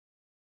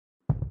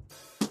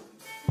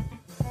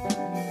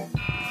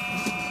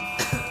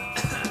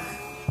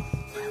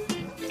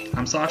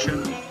I'm Sasha.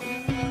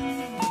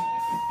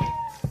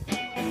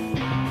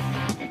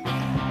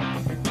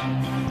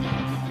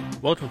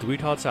 Welcome to We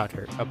Talk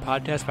Soccer, a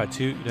podcast by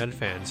two United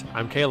fans.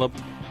 I'm Caleb.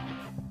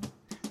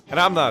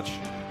 And I'm Naj.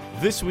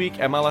 This week,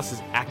 MLS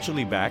is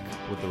actually back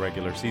with the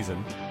regular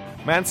season.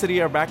 Man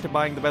City are back to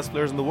buying the best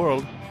players in the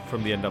world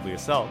from the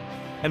NWSL.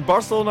 And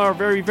Barcelona are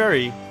very,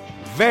 very,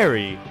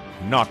 very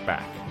not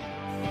back.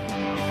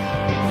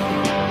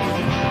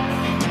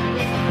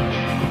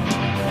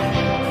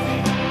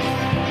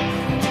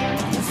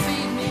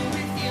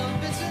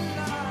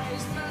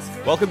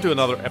 Welcome to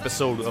another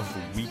episode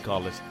of We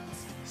Call It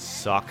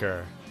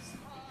Soccer.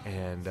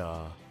 And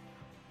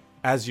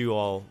as you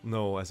all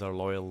know, as our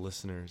loyal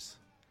listeners,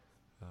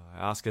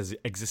 I ask us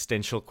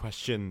existential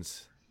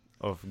questions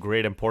of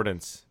great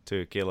importance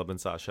to Caleb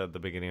and Sasha at the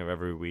beginning of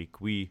every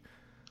week. We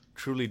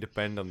truly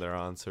depend on their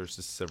answers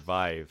to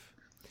survive.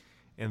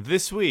 And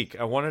this week,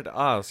 I wanted to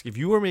ask, if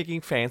you were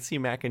making fancy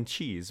mac and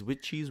cheese,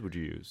 which cheese would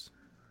you use?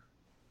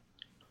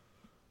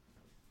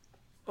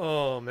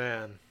 Oh,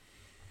 man.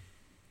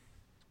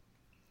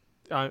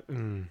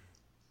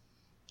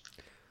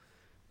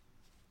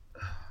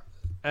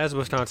 As a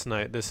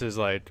Wisconsinite, this is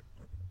like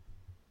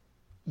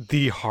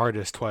the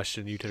hardest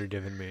question you could have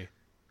given me.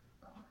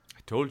 I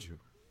told you.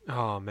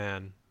 Oh,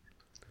 man.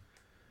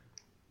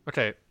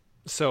 Okay,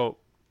 so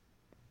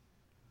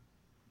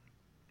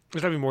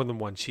there's gotta be more than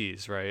one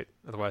cheese, right?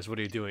 Otherwise, what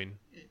are you doing?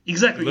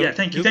 Exactly. Yeah.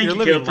 Thank you, you're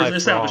living Caleb, for life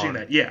establishing wrong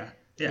that. Yeah.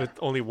 Yeah. With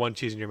only one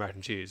cheese in your mac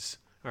and cheese.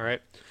 All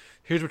right?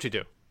 Here's what you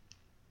do.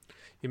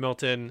 You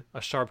melt in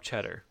a sharp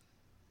cheddar.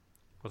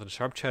 With a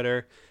sharp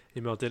cheddar,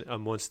 you melt in a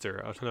Munster,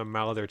 a ton of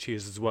Mallorca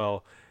cheese as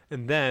well.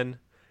 And then,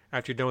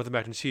 after you're done with the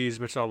mac and cheese,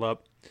 mix it all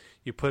up,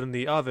 you put it in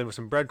the oven with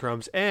some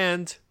breadcrumbs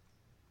and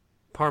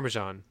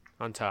Parmesan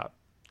on top.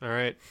 All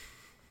right?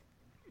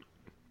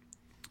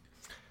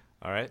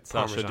 All right,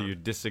 Sasha, Parmesan. do you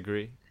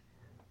disagree?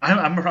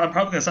 I'm probably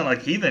going to sound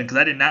like heathen because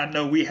I did not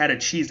know we had a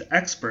cheese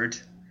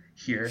expert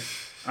here.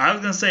 I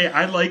was going to say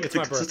I like It's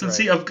the my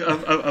consistency of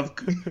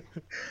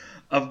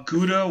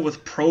Gouda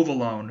with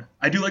provolone.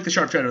 I do like the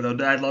sharp cheddar though.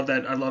 I love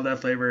that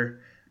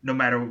flavor, no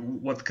matter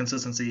what the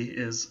consistency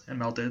is and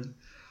melted.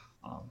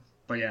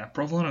 But yeah,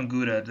 provolone and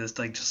Gouda,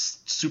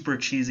 just super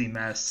cheesy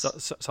mess.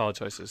 Solid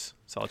choices.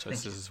 Solid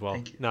choices as well.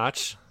 Thank you.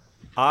 Notch.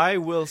 I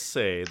will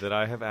say that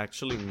I have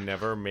actually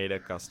never made a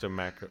custom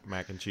mac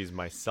and cheese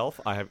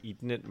myself. I have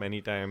eaten it many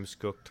times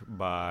cooked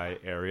by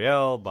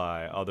Ariel,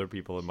 by other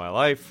people in my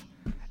life.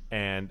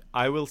 And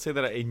I will say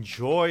that I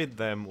enjoyed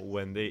them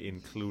when they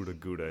include a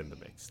Gouda in the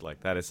mix.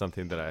 Like, that is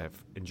something that I have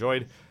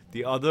enjoyed.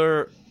 The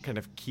other kind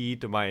of key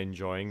to my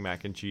enjoying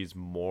mac and cheese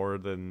more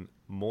than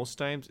most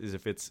times is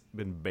if it's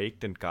been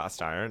baked in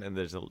cast iron and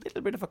there's a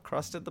little bit of a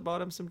crust at the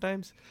bottom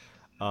sometimes.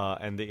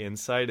 And the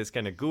inside is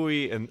kind of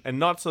gooey. And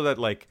not so that,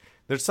 like,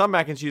 there's some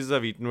mac and cheeses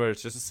I've eaten where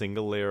it's just a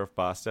single layer of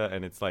pasta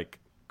and it's, like,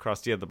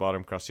 crusty at the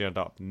bottom, crusty on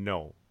top.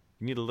 No.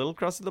 You need a little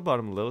crust at the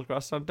bottom, a little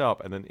crust on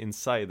top, and then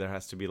inside there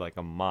has to be, like,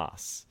 a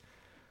mass.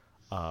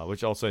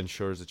 Which also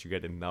ensures that you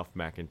get enough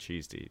mac and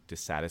cheese to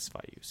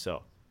satisfy you.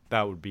 So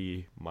that would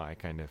be my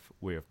kind of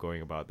way of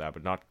going about that,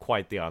 but not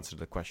quite the answer to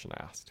the question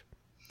I asked.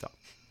 So,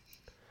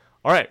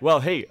 all right. Well,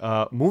 hey,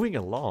 moving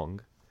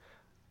along,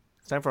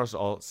 it's time for us to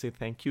all say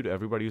thank you to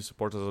everybody who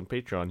supports us on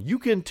Patreon. You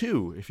can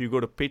too if you go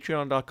to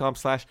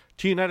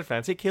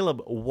patreon.com/TUnitedFans. Hey,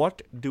 Caleb,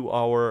 what do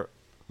our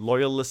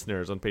loyal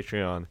listeners on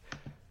Patreon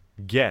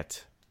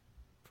get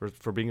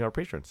for being our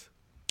patrons?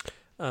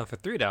 For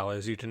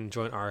 $3, you can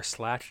join our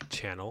Slack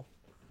channel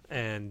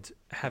and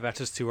have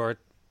access to our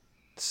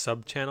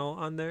sub channel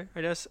on there,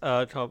 I guess,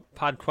 called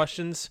Pod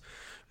Questions.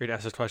 We can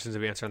ask us questions that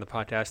we answer on the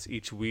podcast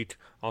each week.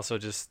 Also,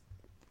 just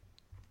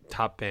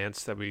top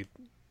bands that we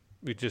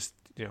just,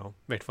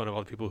 make fun of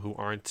all the people who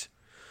aren't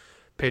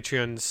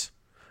Patreons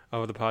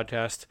of the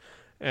podcast.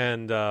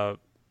 And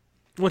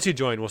once you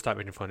join, we'll stop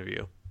making fun of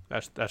you.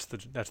 That's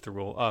the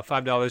rule.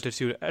 $5 gets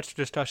you extra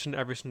discussion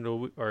every single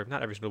week, or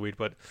not every single week,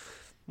 but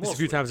just a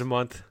few times a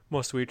month,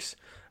 most weeks.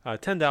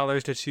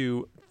 $10 gets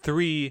you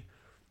 3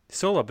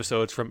 solo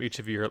episodes from each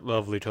of your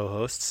lovely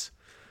co-hosts.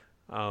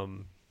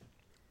 $20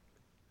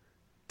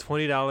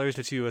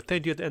 gets you a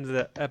thank you at the end of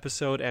the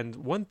episode, and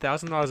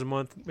 $1,000 a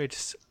month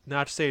makes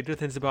not say good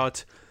things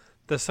about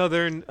the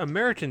Southern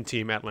American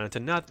team Atlanta,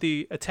 not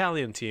the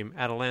Italian team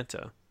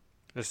Atalanta.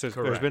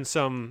 There's been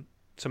some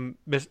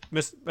mess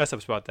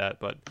ups about that,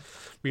 but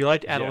we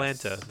like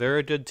Atalanta. Yes. They're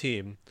a good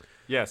team.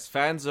 Yes,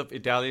 fans of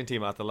Italian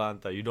team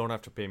Atalanta, you don't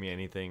have to pay me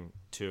anything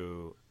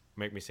to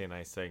make me say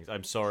nice things.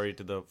 I'm sorry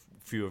to the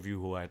few of you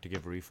who I had to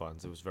give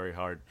refunds. It was very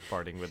hard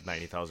parting with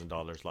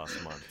 $90,000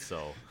 last month.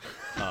 So,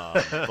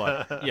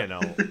 but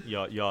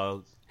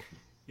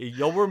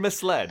y'all were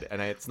misled,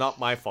 and it's not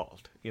my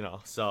fault.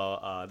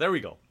 So there we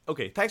go.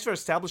 Okay, thanks for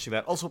establishing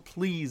that. Also,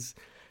 please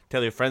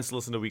tell your friends to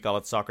listen to We Call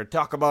It Soccer.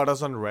 Talk about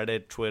us on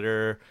Reddit,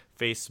 Twitter,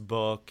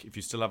 Facebook. If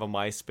you still have a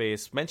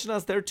MySpace, mention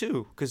us there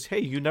too. Because, hey,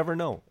 you never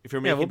know. If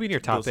you're making we'll be in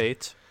your top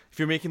 8. If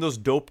you're making those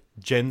dope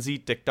Gen Z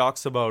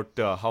TikToks about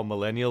how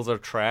millennials are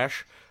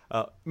trash,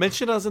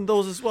 Mention us in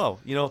those as well.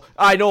 You know,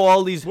 I know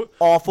all these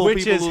awful which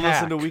people is who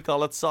listen to hack. We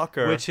Call It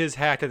Soccer. Which is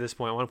hack at this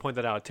point. I want to point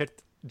that out.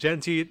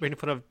 Gen Z making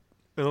fun of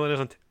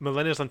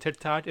millennials on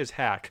TikTok is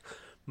hack.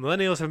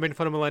 Millennials have been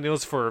fun of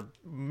millennials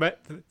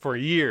for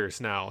years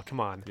now. Come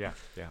on. Yeah.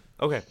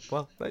 Okay.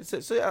 Well,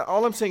 so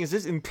all I'm saying is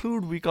just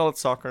include We Call It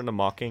Soccer in the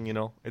mocking. You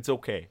know, it's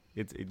okay.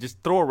 It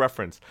just throw a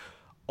reference.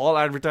 All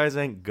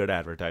advertising, good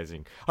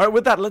advertising. All right.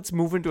 With that, let's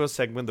move into a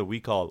segment that we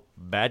call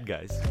Bad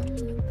Guys.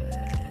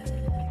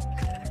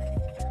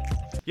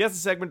 Yes, a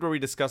segment where we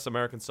discuss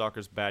American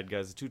soccer's bad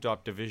guys, the two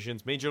top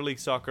divisions, Major League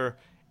Soccer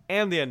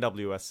and the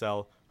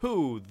NWSL,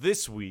 who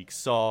this week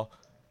saw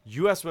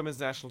U.S. Women's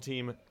National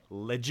Team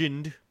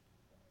legend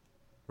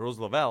Rose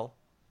Lavelle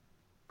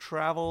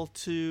travel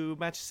to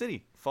Manchester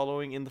City,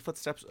 following in the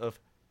footsteps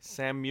of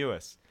Sam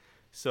Mewis.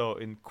 So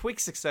in quick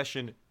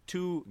succession,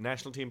 two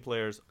national team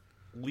players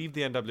leave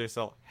the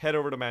NWSL, head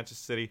over to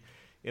Manchester City.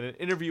 In an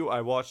interview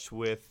I watched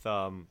with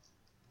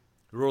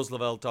Rose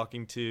Lavelle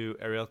talking to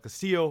Ariel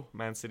Castillo,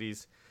 Man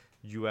City's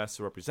U.S.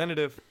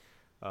 representative,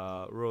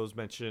 Rose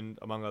mentioned,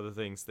 among other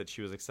things, that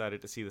she was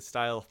excited to see the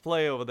style of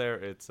play over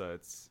there.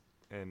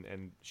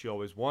 And she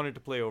always wanted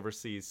to play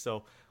overseas.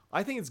 So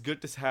I think it's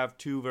good to have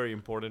two very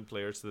important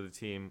players to the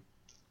team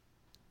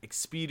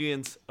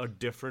experience a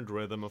different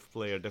rhythm of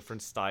play, a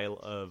different style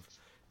of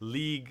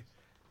league,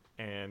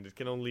 and it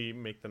can only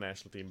make the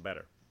national team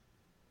better.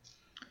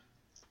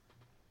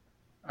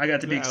 I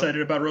got to be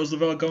excited about Rose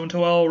Lavelle going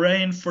to El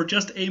Reign for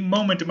just a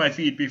moment in my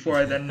feed before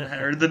I then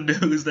heard the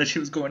news that she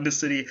was going to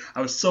City.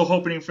 I was so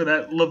hoping for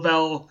that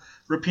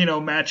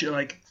Lavelle-Rapinoe match,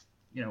 like,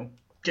 you know,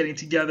 getting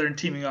together and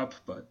teaming up,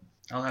 but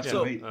I'll have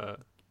to wait.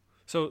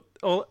 So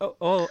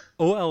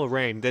OL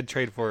Reign did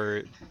trade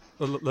for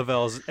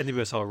Lavelle's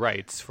NWSL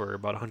rights for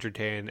about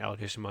 $100K in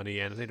allocation money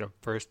and I think a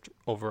first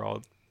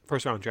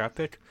round draft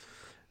pick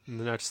in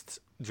the next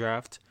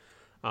draft.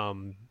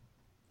 Does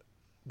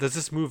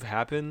this move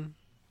happen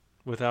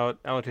without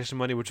allocation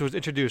money, which was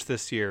introduced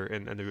this year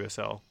in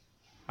NWSL?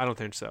 I don't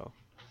think so.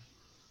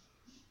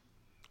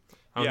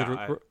 I don't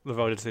think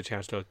Lavelle gets a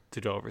chance to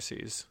go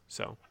overseas.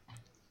 So,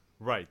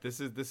 right. This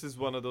is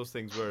one of those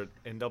things where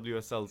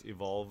NWSL's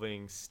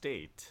evolving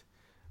state.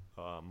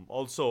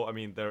 Also, I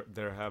mean,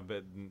 there have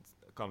been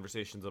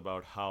conversations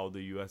about how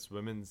the U.S.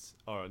 women's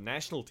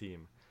national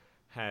team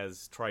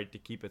has tried to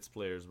keep its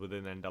players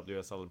within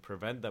NWSL and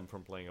prevent them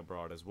from playing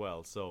abroad as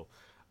well. So.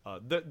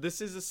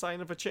 This is a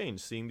sign of a change,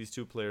 seeing these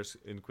two players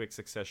in quick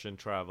succession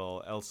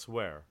travel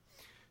elsewhere.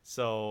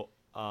 So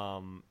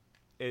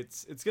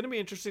it's going to be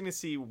interesting to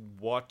see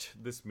what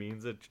this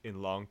means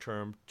in long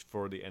term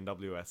for the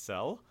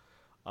NWSL.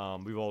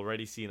 We've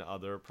already seen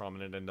other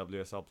prominent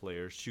NWSL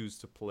players choose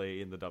to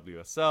play in the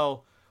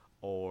WSL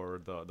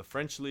or the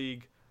French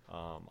league,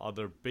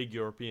 other big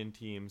European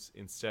teams,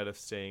 instead of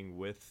staying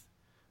with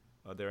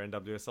their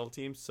NWSL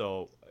teams.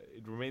 So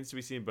it remains to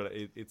be seen, but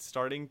it's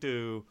starting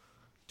to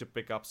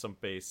pick up some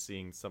pace,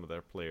 seeing some of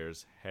their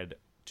players head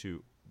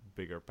to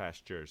bigger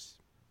pastures.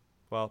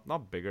 Well,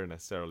 not bigger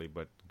necessarily,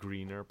 but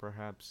greener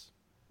perhaps.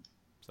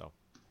 So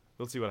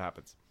we'll see what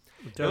happens.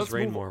 It does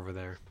rain more over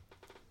there.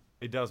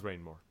 It does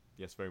rain more.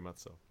 Yes, very much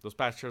so. Those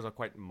pastures are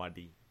quite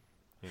muddy.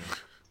 You know.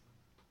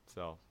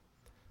 So,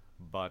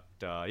 but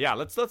yeah,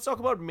 let's talk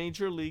about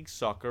Major League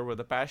Soccer, where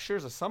the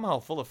pastures are somehow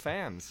full of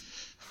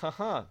fans.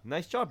 Haha,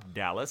 nice job,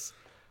 Dallas.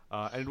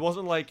 And it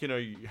wasn't like, you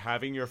know,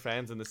 having your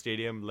fans in the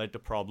stadium led to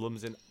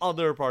problems in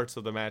other parts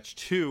of the match,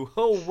 too.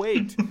 Oh,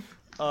 wait.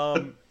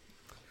 So,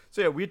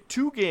 yeah, we had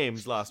two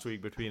games last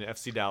week between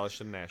FC Dallas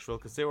and Nashville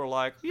because they were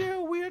like, yeah,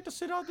 we had to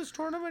sit out this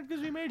tournament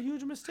because we made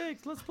huge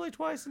mistakes. Let's play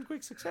twice in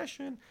quick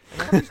succession.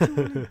 And have these two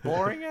really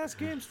boring-ass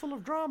games full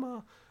of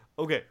drama.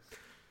 Okay.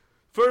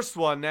 First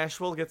one,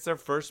 Nashville gets their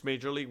first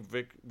Major League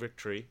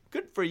victory.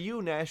 Good for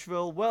you,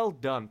 Nashville. Well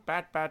done.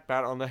 Pat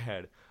on the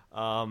head.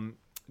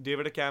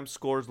 David Accam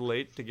scores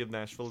late to give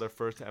Nashville their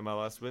first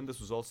MLS win. This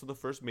was also the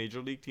first Major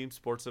League team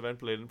sports event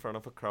played in front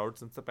of a crowd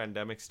since the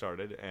pandemic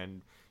started.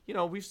 And, you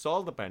know, we've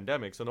solved the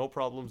pandemic, so no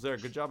problems there.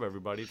 Good job,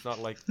 everybody. It's not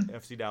like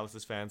FC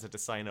Dallas's fans had to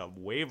sign a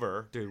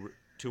waiver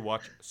to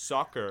watch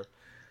soccer.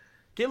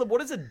 Caleb,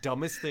 what is the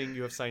dumbest thing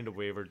you have signed a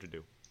waiver to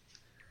do?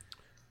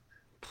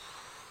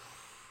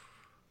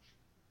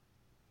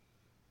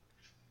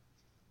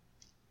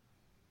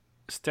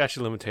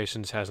 Statute of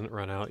limitations hasn't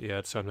run out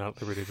yet, so I'm not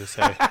at liberty to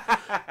say.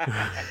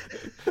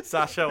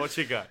 Sasha, what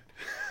you got?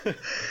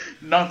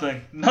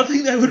 Nothing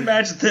that would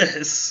match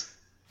this.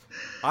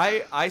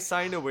 I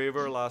signed a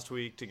waiver last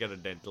week to get a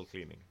dental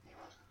cleaning.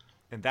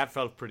 And that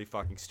felt pretty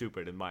fucking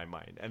stupid in my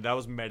mind. And that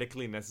was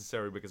medically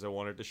necessary because I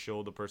wanted to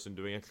show the person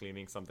doing a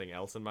cleaning something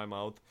else in my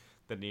mouth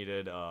that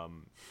needed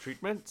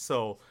treatment.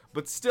 So,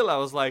 but still I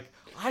was like,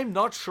 I'm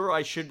not sure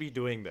I should be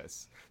doing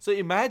this. So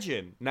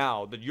imagine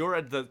now that you're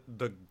at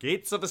the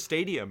gates of a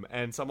stadium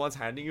and someone's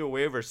handing you a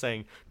waiver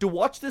saying, to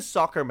watch this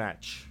soccer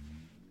match,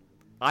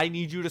 I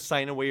need you to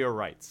sign away your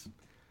rights.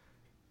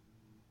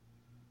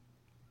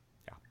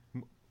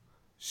 Yeah.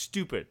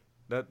 Stupid.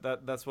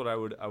 That's what I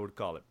would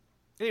call it.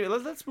 Anyway,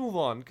 let's move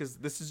on because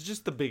this is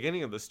just the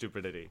beginning of the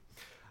stupidity.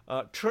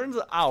 Turns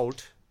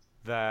out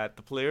that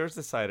the players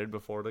decided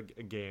before the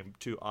game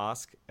to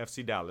ask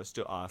FC Dallas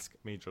to ask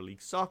Major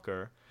League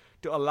Soccer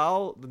to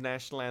allow the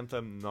national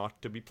anthem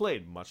not to be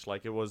played, much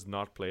like it was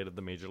not played at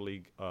the Major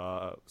League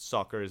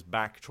Soccer's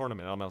back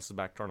tournament, MLS's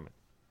back tournament.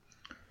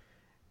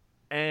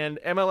 And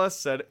MLS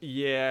said,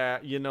 yeah,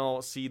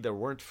 see, there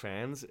weren't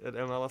fans at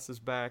MLS's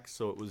back,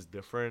 so it was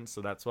different.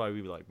 So that's why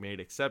we made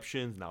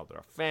exceptions. Now there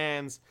are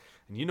fans.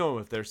 And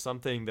if there's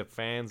something that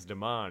fans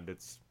demand,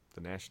 it's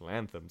the national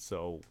anthem.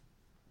 So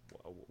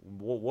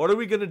what are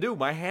we going to do?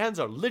 My hands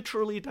are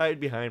literally tied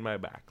behind my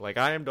back. Like,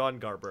 I am Don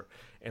Garber,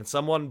 and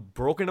someone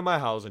broke into my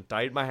house and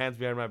tied my hands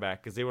behind my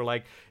back because they were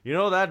like,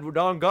 that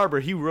Don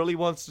Garber, he really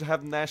wants to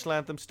have the national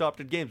anthem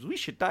stopped at games. We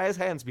should tie his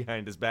hands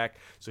behind his back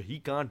so he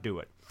can't do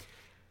it.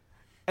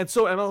 And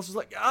so MLS was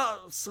like,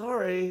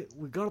 sorry,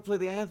 we got to play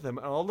the anthem.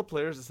 And all the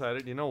players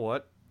decided, you know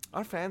what?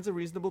 Our fans are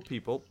reasonable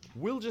people.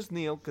 We'll just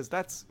kneel because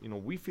that's,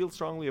 we feel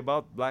strongly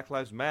about Black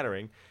Lives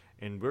Mattering,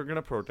 and we're going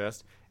to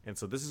protest. And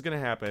so this is going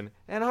to happen.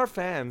 And our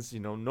fans,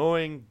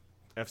 knowing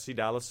FC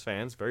Dallas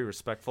fans, very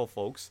respectful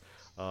folks,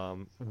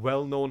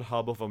 well-known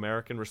hub of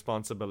American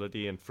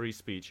responsibility and free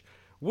speech,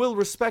 will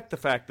respect the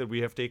fact that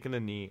we have taken a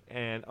knee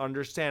and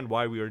understand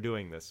why we are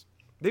doing this.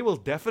 They will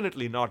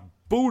definitely not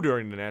boo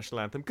during the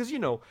national anthem because,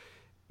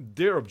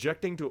 they're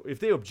objecting to, if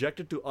they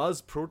objected to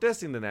us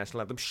protesting the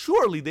national anthem,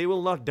 surely they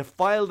will not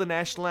defile the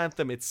national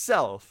anthem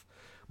itself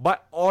by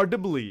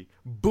audibly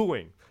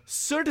booing.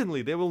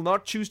 Certainly they will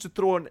not choose to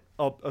throw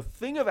a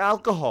thing of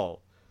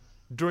alcohol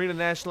during the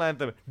national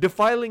anthem,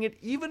 defiling it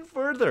even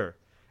further.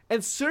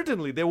 And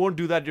certainly they won't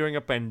do that during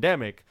a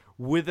pandemic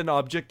with an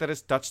object that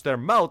has touched their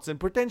mouths and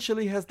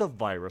potentially has the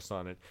virus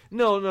on it.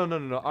 No.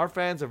 Our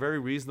fans are very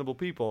reasonable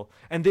people,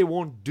 and they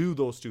won't do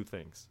those two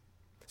things.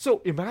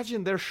 So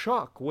imagine their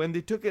shock when they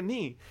took a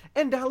knee,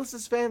 and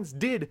Dallas's fans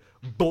did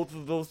both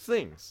of those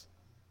things.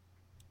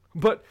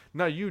 But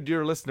now you,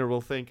 dear listener, will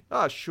think,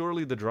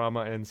 surely the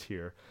drama ends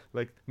here.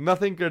 Like,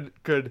 nothing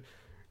could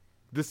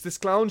this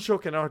clown show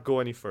cannot go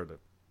any further.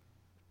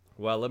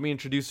 Well, let me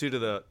introduce you to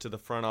the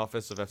front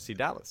office of FC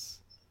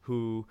Dallas,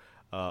 who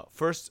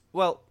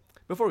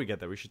before we get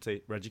there, we should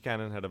say Reggie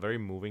Cannon had a very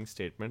moving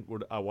statement.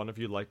 Would one of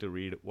you like to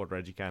read what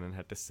Reggie Cannon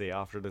had to say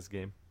after this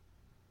game?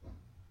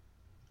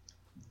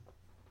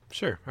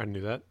 Sure, I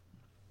knew that.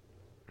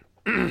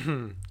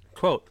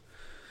 Quote,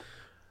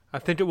 I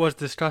think it was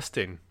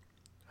disgusting.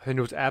 I think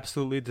it was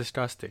absolutely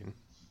disgusting.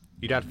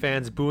 You got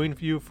fans booing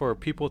you for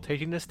people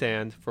taking a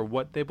stand for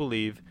what they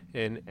believe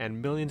in,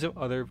 and millions of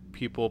other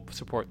people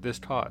support this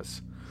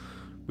cause.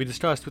 We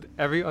discussed with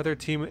every other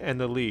team in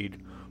the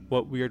league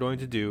what we are going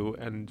to do,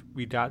 and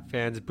we got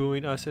fans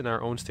booing us in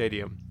our own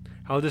stadium.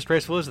 How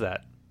disgraceful is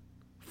that?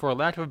 For a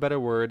lack of a better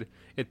word,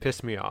 it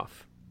pissed me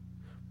off.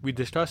 We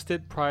discussed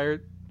it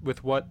prior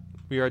with what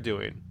we are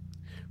doing.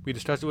 We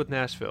discussed it with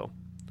Nashville.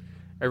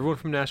 Everyone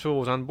from Nashville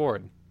was on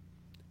board.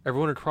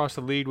 Everyone across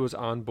the league was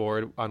on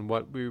board on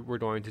what we were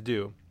going to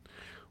do.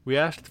 We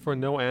asked for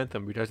no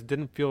anthem because it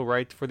didn't feel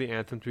right for the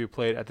anthem to be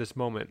played at this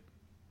moment.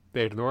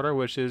 They ignored our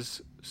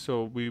wishes,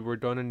 so we were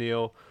going to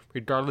kneel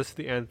regardless if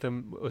the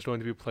anthem was going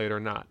to be played or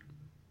not.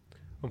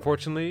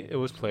 Unfortunately, it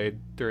was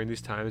played during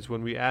these times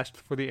when we asked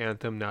for the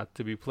anthem not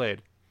to be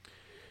played.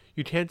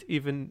 You can't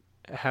even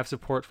have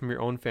support from your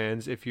own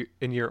fans if you're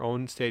in your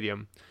own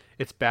stadium.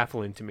 It's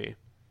baffling to me.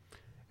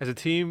 As a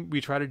team,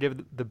 we try to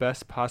give the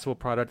best possible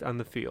product on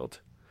the field,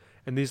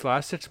 and these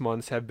last 6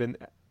 months have been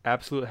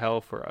absolute hell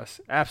for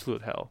us.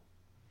 Absolute hell.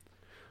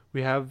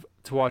 We have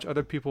to watch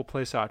other people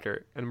play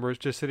soccer, and we're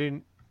just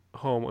sitting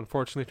home,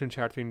 unfortunately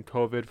contracting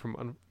COVID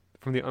from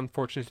the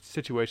unfortunate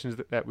situations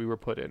that we were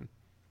put in.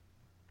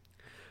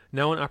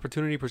 Now an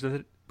opportunity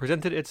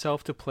presented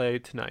itself to play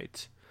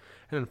tonight,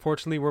 and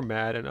unfortunately we're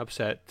mad and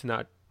upset to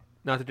not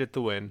to get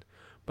the win,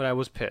 but I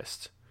was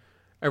pissed.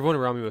 Everyone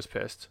around me was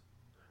pissed.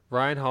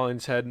 Ryan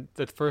Hollins said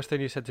the first thing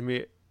he said to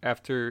me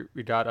after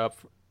we got up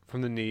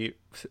from the knee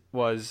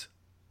was,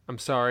 I'm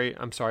sorry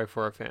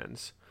for our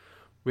fans.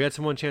 We had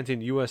someone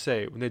chanting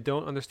USA when they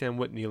don't understand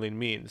what kneeling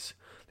means.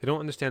 They don't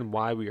understand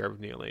why we are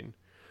kneeling.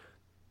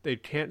 They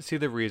can't see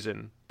the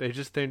reason. They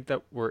just think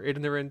that we're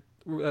ignorant,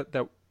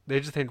 that they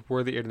just think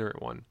we're the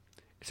ignorant one.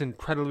 It's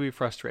incredibly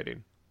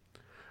frustrating.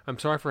 I'm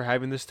sorry for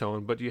having this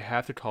tone, but you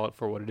have to call it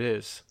for what it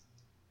is.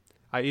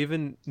 I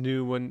even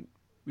knew when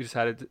we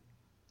decided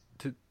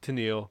to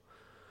kneel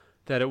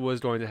that it was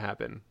going to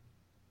happen.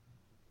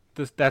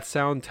 That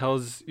sound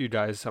tells you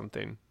guys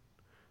something.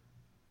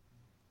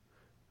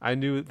 I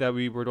knew that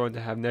we were going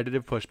to have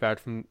negative pushback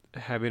from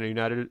having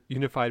a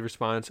unified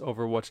response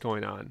over what's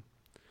going on.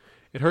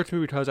 It hurts me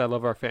because I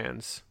love our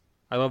fans.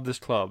 I love this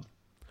club.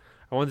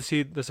 I want to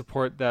see the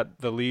support that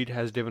the league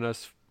has given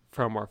us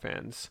from our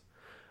fans.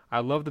 I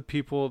love the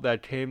people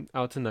that came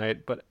out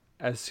tonight, but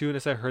as soon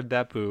as I heard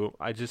that boo,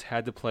 I just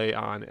had to play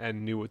on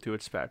and knew what to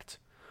expect.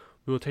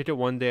 We will take it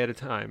one day at a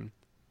time.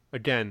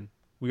 Again,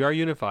 we are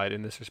unified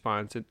in this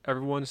response, and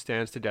everyone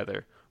stands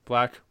together.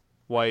 Black,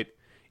 white,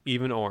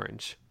 even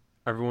orange.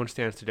 Everyone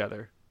stands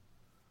together.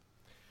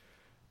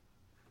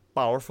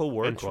 Powerful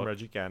words from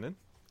Reggie Cannon.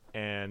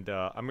 And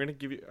I'm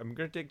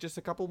gonna take just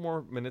a couple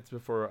more minutes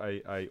before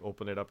I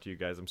open it up to you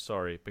guys. I'm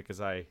sorry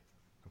because I'm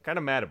kind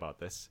of mad about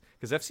this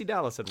because FC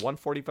Dallas at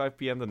 1:45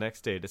 p.m. the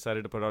next day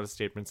decided to put out a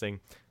statement saying,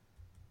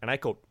 and I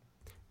quote,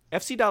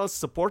 FC Dallas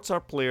supports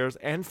our players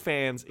and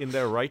fans in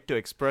their right to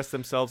express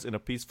themselves in a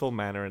peaceful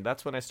manner. And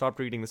that's when I stopped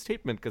reading the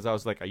statement because I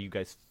was like, are you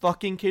guys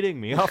fucking kidding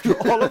me? After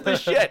all of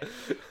this shit,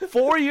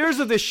 4 years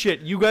of this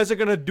shit, you guys are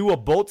going to do a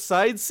both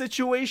sides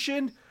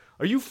situation?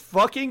 Are you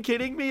fucking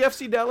kidding me,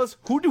 FC Dallas?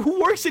 Who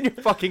works in your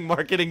fucking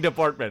marketing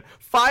department?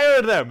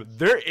 Fire them.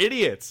 They're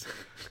idiots.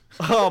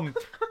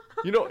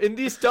 In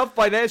these tough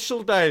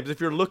financial times, if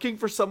you're looking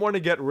for someone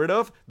to get rid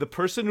of, the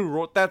person who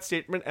wrote that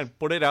statement and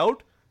put it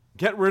out,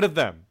 get rid of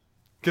them.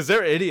 Because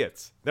they're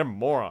idiots. They're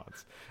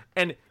morons.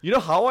 And you know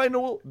how I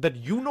know that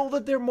you know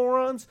that they're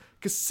morons?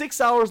 Because 6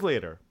 hours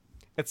later,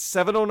 at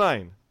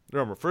 7:09,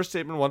 remember, first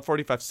statement,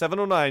 1:45,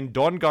 7:09,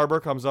 Don Garber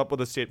comes up with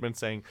a statement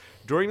saying,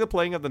 during the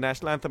playing of the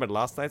national anthem at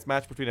last night's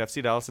match between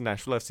FC Dallas and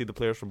Nashville FC, the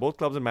players from both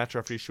clubs and match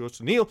referee chose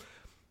to kneel.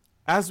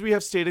 As we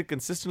have stated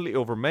consistently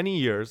over many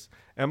years,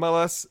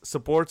 MLS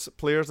supports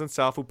players and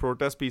staff who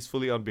protest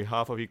peacefully on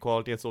behalf of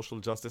equality and social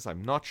justice.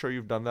 I'm not sure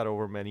you've done that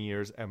over many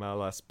years,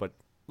 MLS, but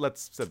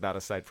let's set that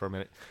aside for a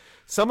minute.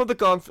 Some of the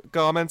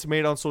comments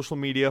made on social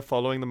media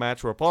following the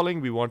match were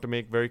appalling. We want to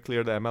make very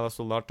clear that MLS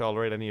will not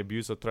tolerate any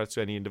abuse or threats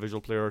to any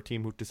individual player or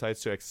team who decides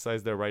to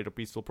exercise their right of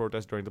peaceful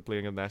protest during the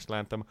playing of the national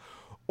anthem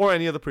or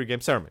any other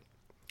pregame ceremony.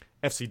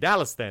 FC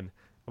Dallas then,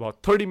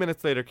 about 30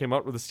 minutes later, came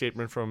out with a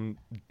statement from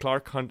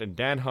Clark Hunt and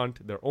Dan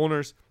Hunt, their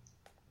owners.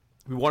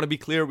 We want to be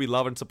clear, we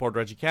love and support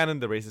Reggie Cannon.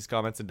 The racist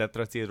comments and death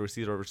threats he has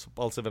received are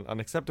repulsive and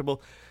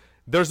unacceptable.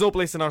 There's no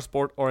place in our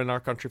sport, or in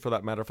our country for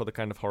that matter, for the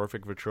kind of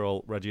horrific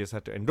vitriol Reggie has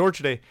had to endure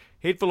today.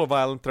 Hateful or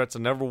violent threats are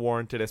never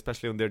warranted,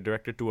 especially when they're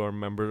directed to a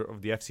member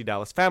of the FC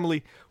Dallas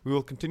family. We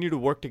will continue to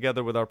work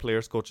together with our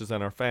players, coaches,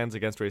 and our fans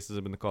against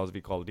racism in the cause of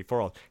equality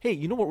for all. Hey,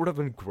 you know what would have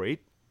been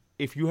great?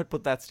 If you had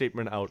put that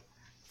statement out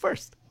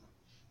first.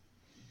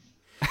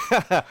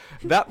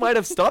 That might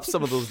have stopped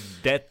some of those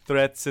death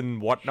threats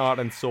and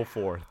whatnot and so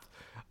forth.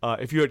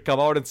 If you had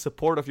come out in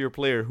support of your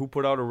player who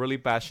put out a really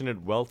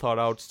passionate,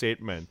 well-thought-out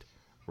statement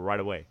right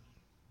away.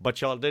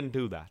 But y'all didn't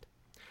do that.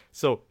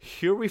 So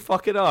here we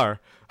fucking are.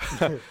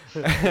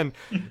 And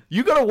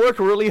you gotta work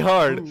really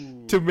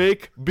hard to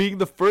make being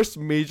the first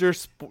major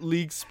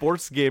league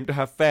sports game to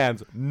have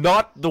fans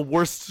not the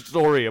worst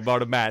story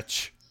about a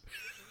match.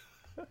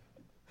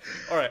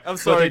 All right, I'm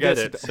sorry,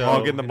 guys, to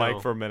hog in the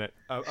mic for a minute.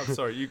 I'm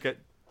sorry, you get...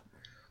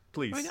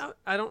 Please.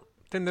 I don't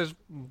think there's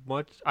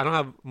much... I don't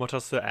have much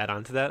else to add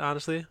on to that,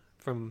 honestly.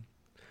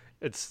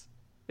 It's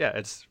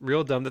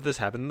real dumb that this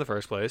happened in the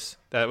first place.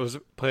 That it was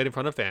played in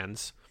front of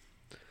fans.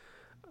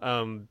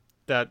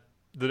 That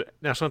the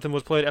national anthem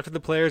was played after the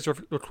players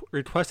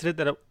requested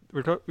that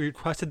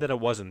it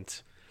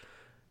wasn't.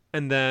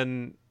 And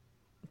then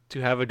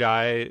to have a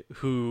guy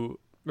who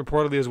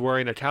reportedly was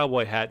wearing a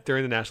cowboy hat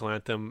during the national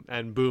anthem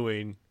and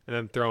booing and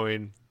then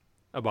throwing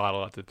a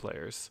bottle at the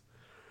players.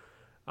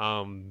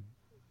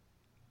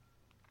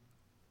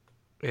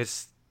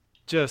 It's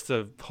just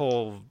a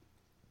whole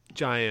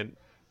giant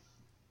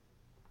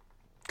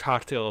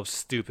cocktail of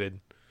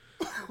stupid,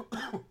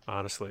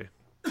 honestly.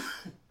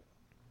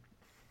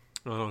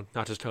 Oh,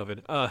 not just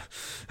COVID.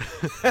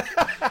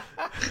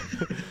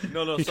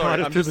 No,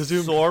 sorry. I'm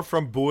just sore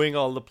from booing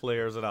all the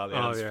players at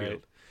Allianz Field.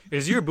 Right.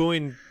 Because you were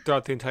booing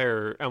throughout the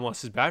entire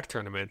MLS's back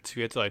tournament.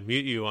 We had to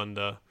mute you on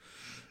the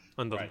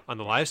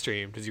live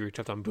stream because you were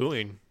kept on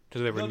booing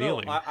because they were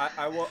kneeling. No,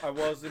 I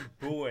wasn't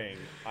booing.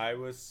 I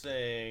was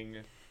saying,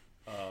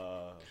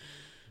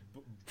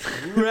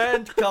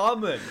 Brent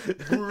Common.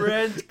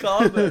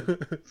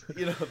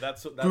 You know,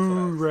 that's what I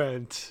was.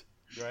 Brent.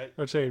 Right?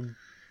 I'm saying.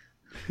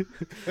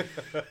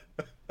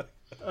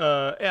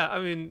 Yeah, I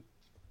mean,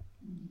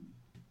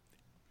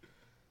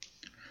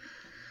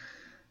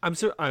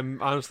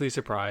 I'm honestly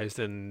surprised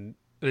in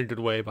a good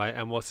way by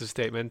MLS's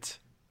statement.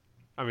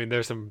 I mean,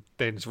 there's some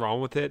things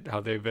wrong with it,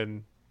 how they've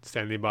been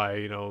standing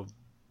by,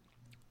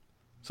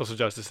 social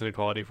justice and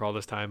equality for all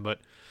this time, but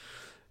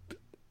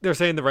they're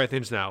saying the right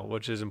things now,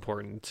 which is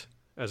important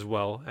as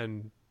well,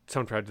 and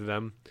some credit to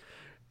them.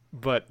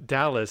 But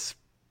Dallas,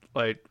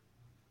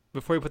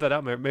 before you put that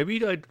out,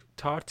 maybe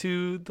talk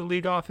to the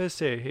league office,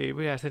 say, hey,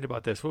 we have to think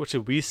about this. What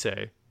should we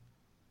say?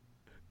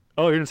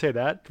 Oh, you're going to say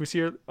that? Can we see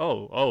your...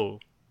 Oh.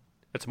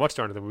 It's much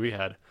darker than we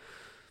had.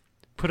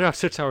 Put it out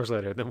 6 hours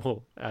later, then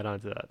we'll add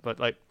on to that. But,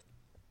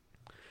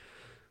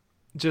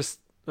 just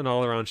an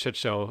all-around shit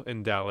show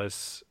in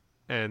Dallas.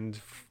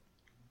 And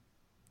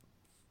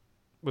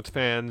with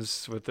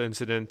fans, with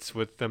incidents,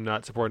 with them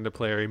not supporting the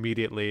player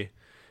immediately.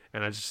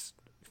 And I just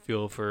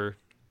feel for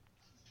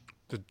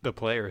the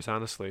players,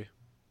 honestly.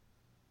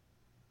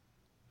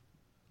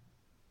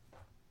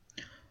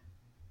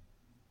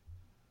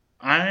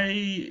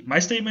 My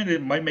statement,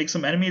 it might make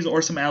some enemies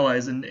or some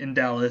allies in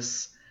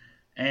Dallas,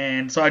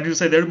 and so I do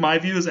say they're my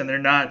views and they're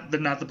not the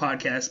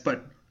podcast.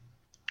 But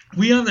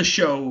we on the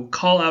show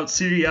call out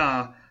Serie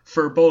A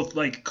for both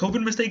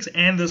COVID mistakes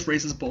and this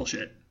racist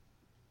bullshit.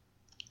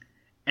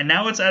 And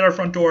now it's at our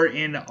front door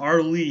in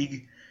our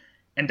league.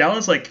 And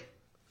Dallas, like,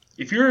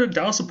 if you're a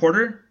Dallas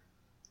supporter,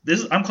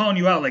 I'm calling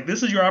you out. Like,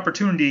 this is your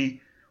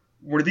opportunity.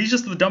 Were these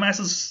just the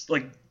dumbasses,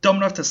 like, dumb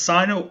enough to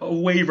sign a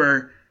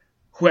waiver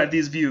who had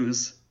these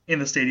views in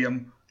the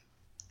stadium?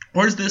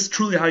 Or is this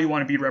truly how you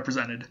want to be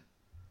represented?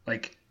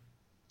 Like,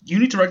 you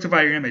need to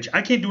rectify your image.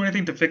 I can't do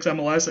anything to fix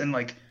MLS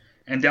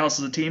and Dallas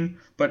as a team,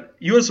 but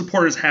you as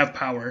supporters have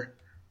power.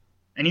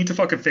 I need to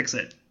fucking fix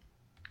it.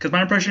 Because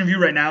my impression of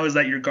you right now is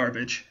that you're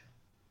garbage.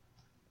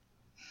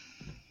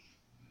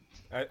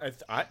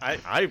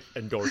 I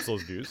endorse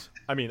those views.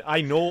 I mean, I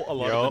know a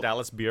lot of the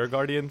Dallas Beer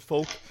Guardian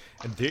folk,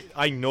 and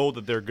I know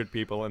that they're good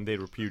people and they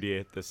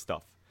repudiate this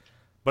stuff.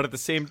 But at the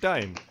same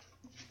time,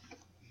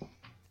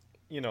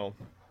 you know,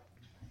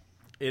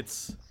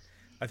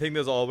 I think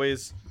there's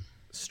always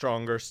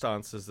stronger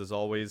stances. There's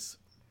always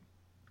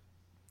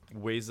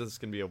ways this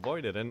can be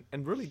avoided, and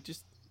really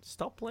just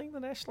stop playing the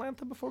national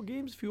anthem before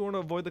games if you want to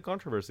avoid the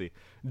controversy.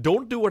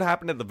 Don't do what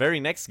happened at the very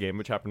next game,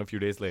 which happened a few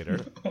days later,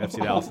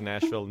 FC Dallas and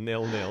Nashville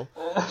 0-0,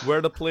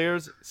 where the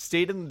players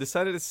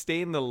decided to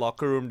stay in the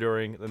locker room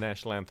during the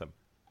national anthem.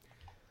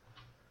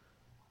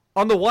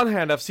 On the one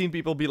hand, I've seen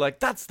people be like,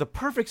 that's the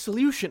perfect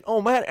solution.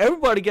 Oh man,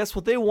 everybody gets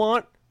what they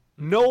want.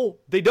 No,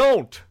 they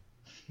don't.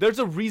 There's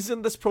a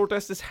reason this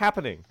protest is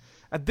happening.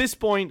 At this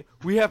point,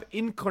 we have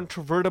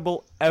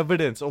incontrovertible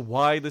evidence of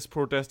why this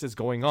protest is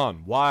going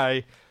on.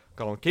 Why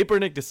Colin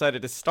Kaepernick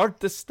decided to start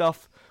this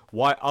stuff,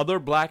 why other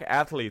black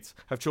athletes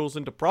have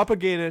chosen to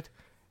propagate it.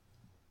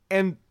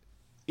 And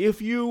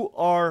if you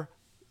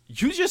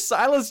just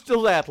silence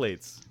those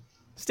athletes.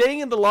 Staying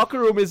in the locker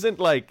room isn't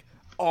like,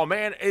 oh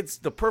man, it's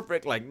the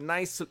perfect, like,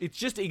 nice, it's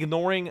just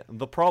ignoring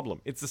the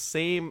problem. It's the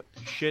same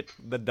shit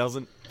that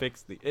doesn't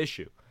fix the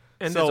issue.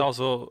 And there's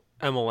also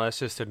MLS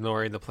just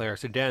ignoring the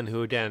players again,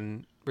 who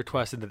again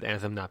requested that the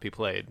anthem not be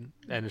played.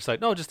 And it's like,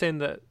 no, just stay in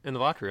the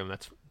locker room.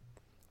 That's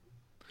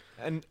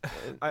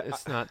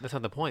that's not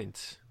the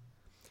point.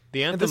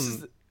 The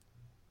anthem,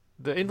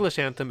 the English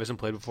anthem isn't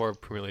played before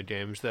Premier League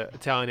games. The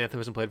Italian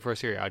anthem isn't played before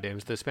Serie A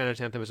games. The Spanish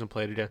anthem isn't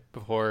played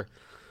before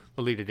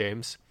La Liga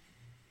games.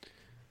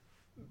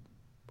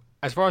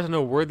 As far as I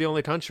know, we're the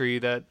only country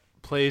that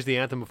plays the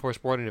anthem before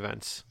sporting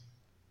events.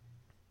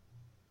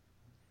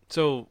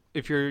 So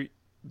if you're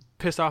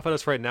pissed off at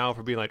us right now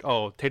for being like,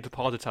 oh, take the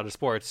politics out of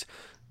sports,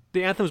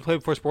 the anthem is played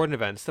before sporting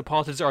events. The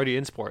politics are already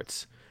in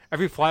sports.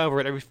 Every flyover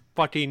at every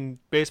fucking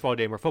baseball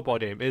game or football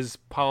game is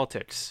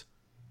politics.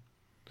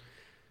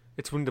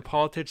 It's when the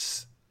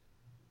politics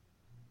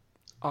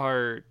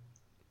are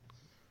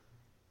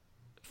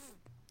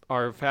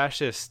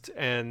fascist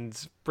and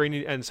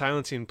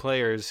silencing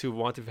players who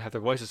want to have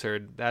their voices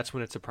heard. That's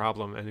when it's a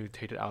problem, and we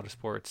take it out of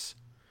sports.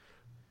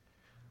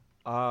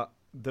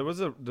 There was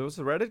a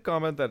Reddit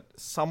comment that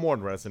somewhat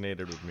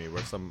resonated with me,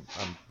 where I'm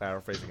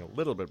paraphrasing a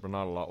little bit, but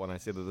not a lot, when I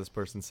say that this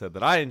person said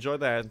that I enjoy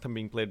the anthem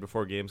being played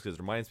before games because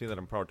it reminds me that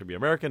I'm proud to be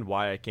American,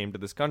 why I came to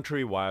this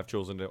country, why I've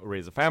chosen to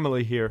raise a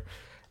family here,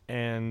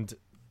 and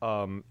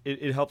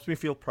it helps me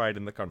feel pride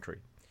in the country.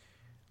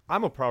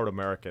 I'm a proud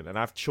American, and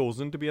I've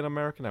chosen to be an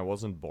American. I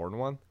wasn't born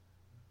one,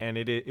 and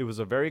it was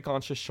a very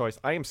conscious choice.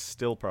 I am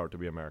still proud to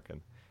be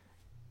American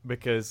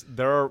because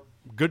there are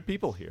good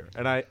people here,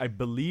 and I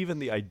believe in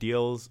the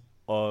ideals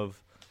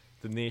of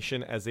the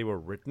nation as they were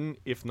written,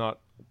 if not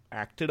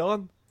acted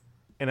on.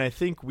 And I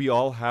think we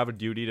all have a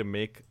duty to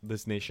make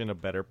this nation a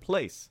better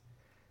place.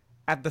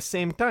 At the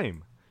same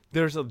time,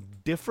 there's a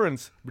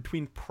difference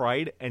between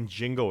pride and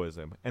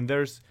jingoism. And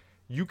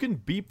you can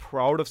be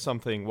proud of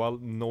something while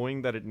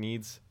knowing that it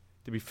needs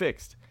to be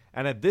fixed.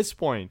 And at this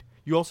point,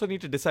 you also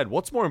need to decide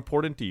what's more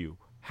important to you.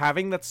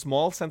 Having that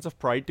small sense of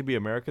pride to be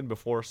American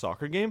before a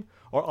soccer game,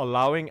 or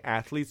allowing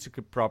athletes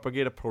to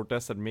propagate a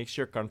protest that makes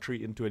your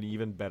country into an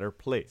even better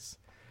place.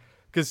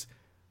 Because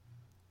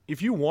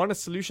if you want a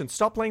solution,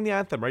 stop playing the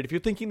anthem, right? If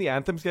you're thinking the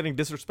anthem's getting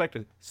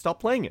disrespected,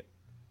 stop playing it.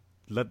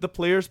 Let the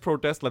players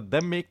protest. Let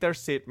them make their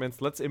statements.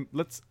 Let's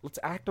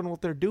act on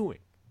what they're doing.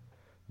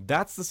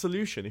 That's the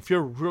solution. If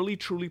you're really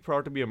truly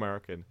proud to be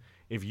American,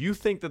 if you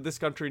think that this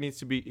country needs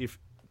to be,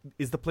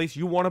 is the place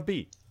you want to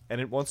be, and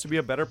it wants to be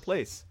a better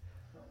place,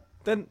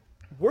 then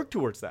work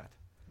towards that.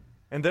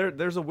 And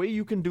there's a way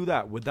you can do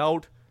that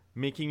without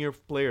making your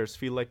players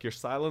feel like you're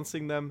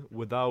silencing them,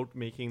 without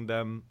making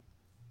them...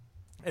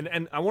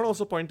 And I want to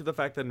also point to the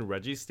fact that in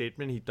Reggie's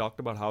statement, he talked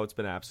about how it's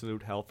been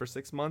absolute hell for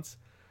 6 months,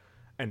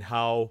 and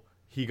how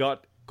he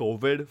got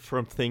COVID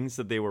from things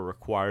that they were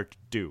required to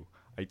do.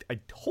 I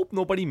hope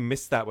nobody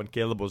missed that when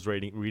Caleb was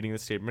reading the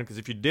statement, because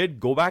if you did,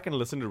 go back and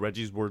listen to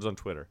Reggie's words on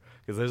Twitter,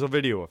 because there's a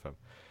video of him.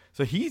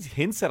 So he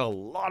hints at a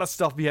lot of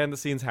stuff behind the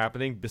scenes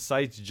happening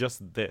besides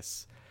just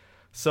this.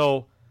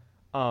 So,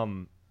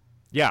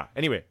 yeah,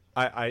 anyway,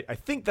 I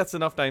think that's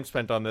enough time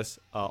spent on this.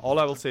 All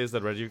I will say is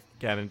that Reggie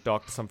Cannon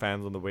talked to some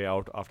fans on the way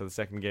out after the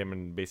second game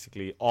and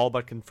basically all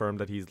but confirmed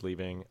that he's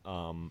leaving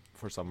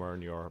for somewhere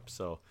in Europe.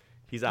 So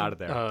he's out of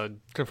there.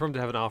 Confirmed to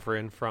have an offer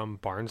in from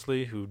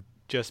Barnsley, who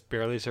just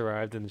barely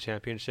survived in the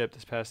championship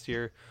this past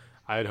year.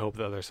 I'd hope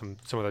that there's some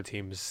other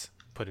teams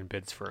put in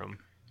bids for him.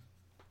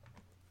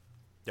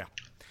 Yeah.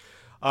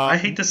 I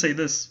hate to say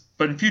this,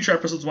 but in future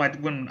episodes,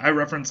 when I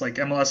reference like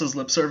MLS's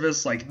lip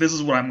service, like this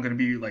is what I'm going to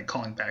be like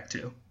calling back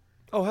to.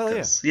 Oh hell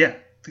yeah! Yeah,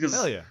 because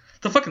Hell yeah!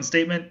 the fucking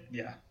statement.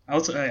 Yeah, I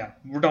would say yeah,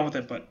 we're done with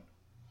it. But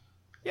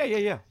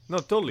Yeah. No,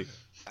 totally.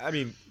 I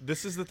mean,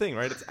 this is the thing,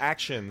 right? It's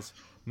actions,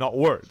 not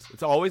words.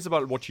 It's always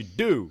about what you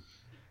do,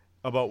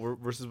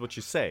 versus what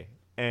you say.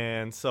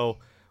 And so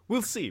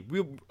we'll see.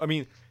 I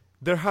mean,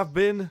 there have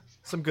been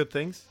some good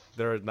things.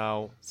 There are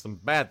now some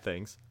bad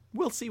things.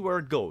 We'll see where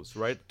it goes,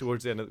 right?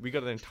 Towards the end, we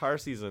got an entire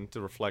season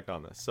to reflect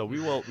on this, so we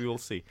will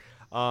see.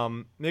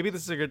 Maybe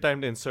this is a good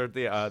time to insert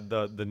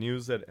the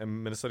news that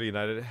Minnesota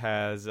United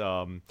has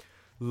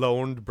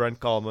loaned Brent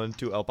Coleman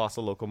to El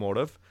Paso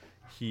Locomotive.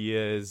 He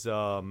is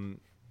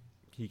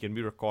he can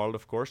be recalled,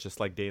 of course, just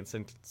like Dane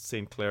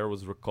St. Clair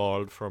was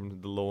recalled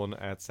from the loan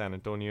at San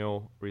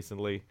Antonio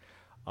recently.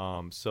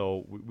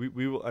 So we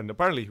will, and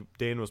apparently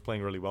Dane was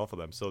playing really well for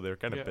them, so they're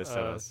kind of pissed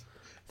at us.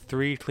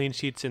 3 clean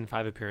sheets in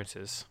 5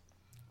 appearances.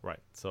 Right.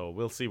 So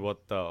we'll see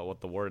what the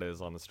word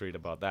is on the street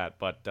about that.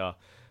 But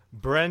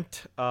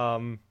Brent,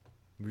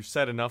 we've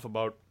said enough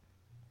about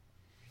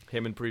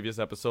him in previous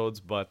episodes,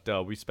 but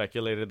we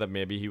speculated that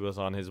maybe he was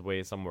on his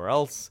way somewhere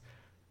else.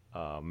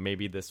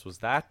 Maybe this was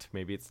that.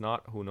 Maybe it's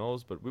not. Who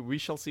knows? But we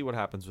shall see what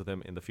happens with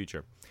him in the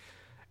future.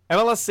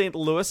 MLS St.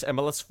 Louis,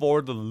 MLS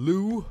for the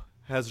Lou,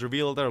 has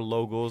revealed their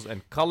logos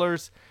and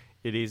colors.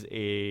 It is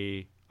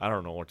I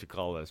don't know what you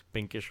call this,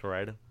 pinkish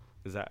red.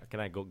 Is that? Can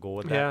I go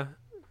with that?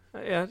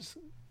 Yeah.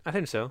 I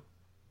think so.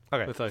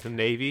 Okay. With like a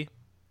navy.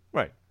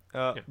 Right.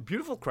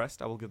 Beautiful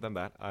crest. I will give them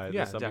that.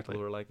 There's some exactly. people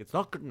who are like, it's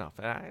not good enough.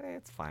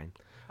 It's fine.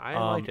 I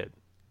like it.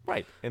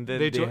 Right. And then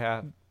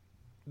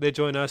they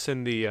join us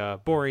in the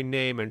boring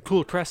name and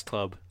cool crest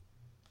club.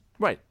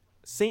 Right.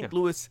 St.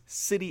 Louis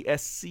City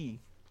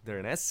SC. They're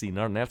an SC,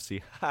 not an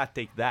FC. Ha,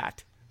 take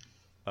that.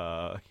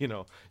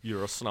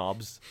 Euro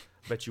snobs.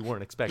 Bet you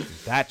weren't expecting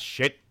that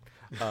shit.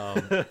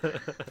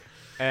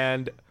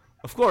 And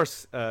of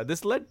course,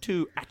 this led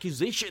to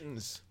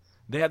accusations.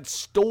 They had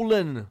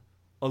stolen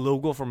a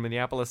logo from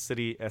Minneapolis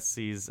City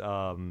SC's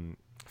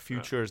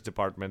futures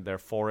department. Their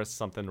Forest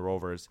something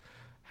Rovers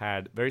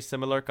had very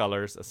similar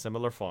colors, a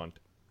similar font.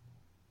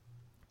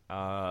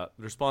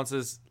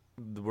 Responses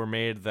were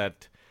made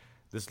that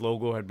this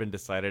logo had been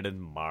decided in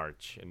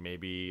March, and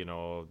maybe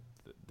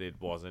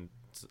it wasn't.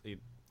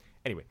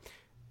 Anyway,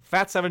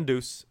 Fat 7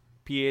 Deuce,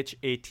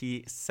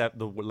 PHAT,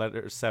 the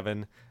letter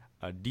 7.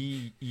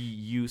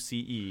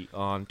 DEUCE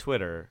on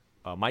Twitter,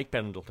 Mike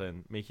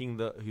Pendleton,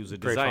 who's a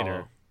great designer.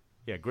 Follow.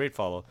 Yeah, great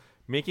follow.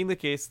 Making the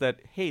case that,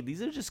 hey,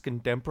 these are just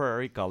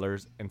contemporary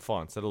colors and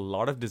fonts that a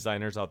lot of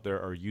designers out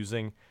there are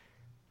using.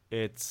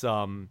 It's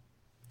not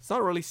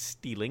really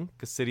stealing,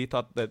 because City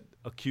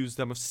accused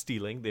them of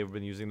stealing. They've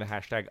been using the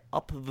hashtag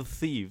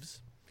 #UpTheThieves.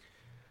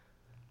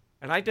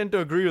 And I tend to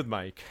agree with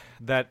Mike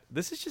that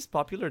this is just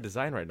popular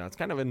design right now. It's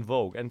kind of in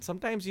vogue. And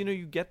sometimes,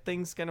 you get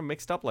things kind of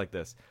mixed up like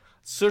this.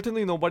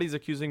 Certainly nobody's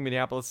accusing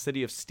Minneapolis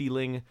City of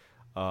stealing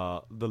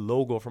the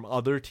logo from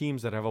other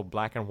teams that have a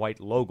black and white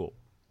logo.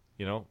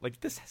 Like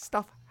this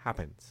stuff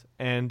happens.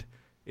 And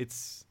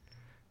this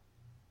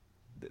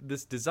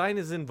design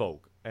is in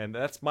vogue. And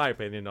that's my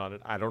opinion on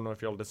it. I don't know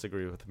if you'll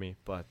disagree with me,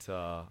 but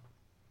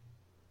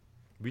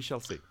we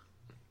shall see.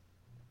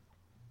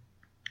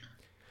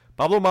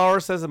 Pablo Maurer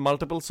says that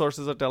multiple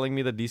sources are telling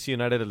me that DC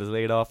United has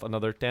laid off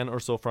another 10 or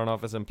so front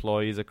office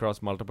employees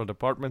across multiple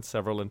departments,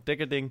 several in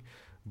ticketing.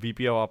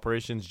 VP of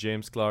Operations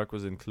James Clark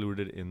was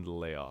included in the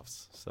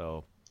layoffs.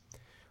 So,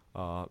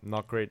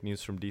 not great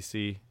news from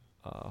DC.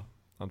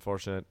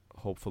 Unfortunate.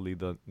 Hopefully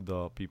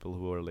the people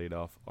who are laid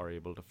off are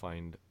able to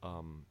find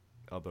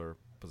other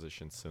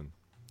positions soon.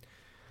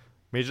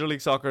 Major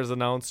League Soccer has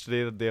announced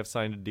today that they have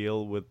signed a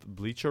deal with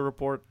Bleacher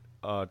Report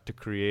to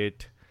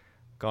create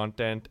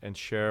content and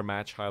share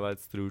match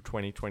highlights through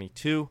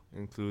 2022.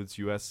 Includes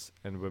U.S.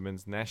 and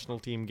women's national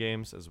team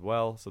games as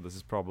well. So this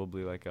is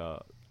probably like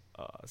a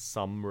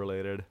some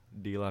related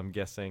deal, I'm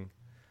guessing.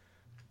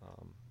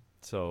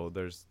 So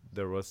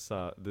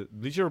the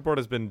Bleacher Report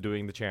has been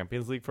doing the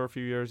Champions League for a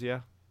few years, yeah.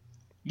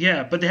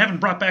 Yeah, but they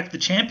haven't brought back the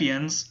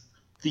Champions,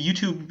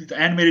 the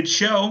animated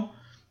show.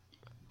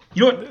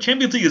 You know what?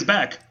 Champions League is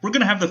back. We're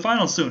gonna have the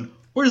final soon.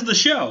 Where's the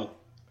show?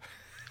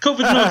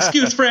 COVID's no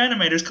excuse for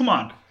animators. Come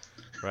on.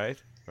 Right.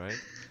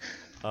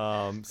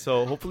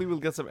 So hopefully we'll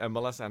get some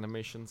MLS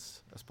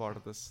animations as part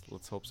of this.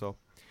 Let's hope so.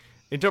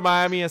 Inter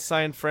Miami has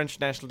signed French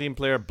national team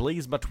player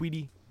Blaise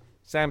Matuidi.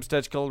 Sam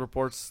Stejkal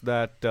reports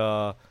that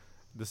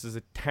this is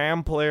a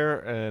TAM player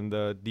and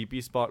the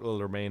DP spot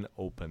will remain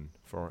open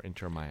for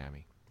Inter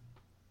Miami.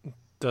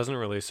 Doesn't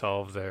really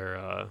solve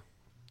their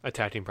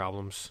attacking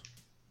problems,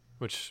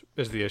 which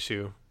is the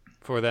issue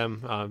for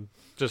them.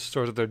 Just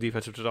sort of their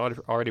defense, which is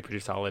already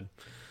pretty solid.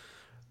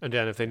 And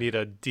then if they need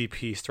a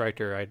DP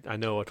striker, I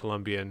know a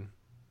Colombian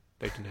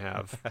they can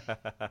have.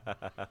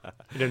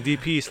 And then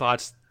DP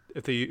slots,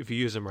 if you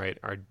use them right,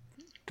 are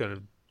going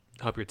to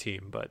help your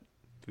team. But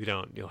if you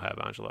don't, you'll have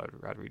Angelo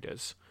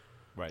Rodriguez.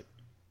 Right.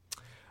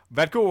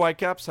 Vancouver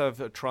Whitecaps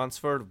have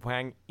transferred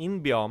Wang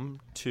Inbeom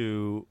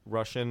to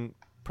Russian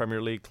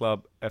Premier League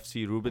club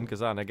FC Rubin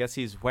Kazan. I guess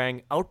he's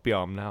Wang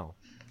Outbiom now.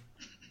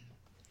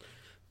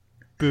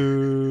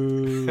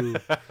 Boo.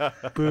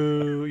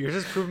 Boo. You're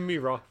just proving me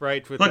wrong,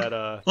 right, with Look, that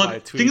look, my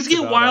tweets things get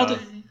about, wild.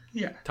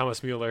 Yeah.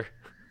 Thomas Mueller.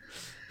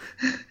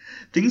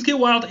 Things get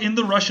wild in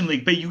the Russian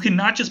league, but you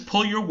cannot just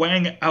pull your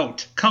Wang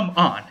out. Come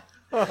on.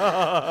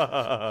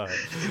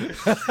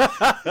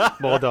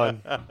 Well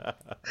done.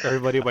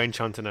 Everybody Wang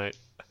Chun tonight.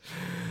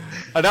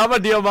 Adama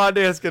Diomande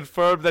has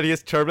confirmed that he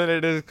has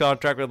terminated his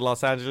contract with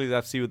Los Angeles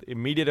FC with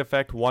immediate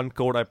effect. One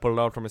quote I pulled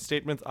out from his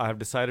statement: I have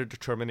decided to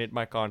terminate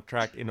my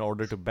contract in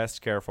order to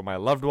best care for my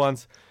loved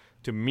ones.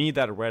 To me,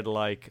 that read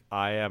like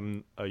I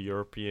am a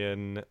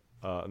European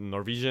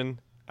Norwegian,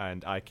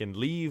 and I can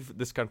leave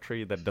this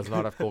country that does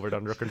not have COVID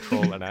under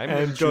control, and I'm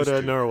And go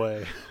to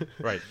Norway.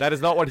 Right. That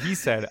is not what he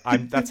said.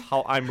 That's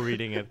how I'm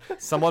reading it.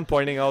 Someone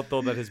pointing out,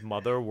 though, that his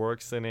mother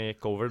works in a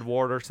COVID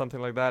ward or something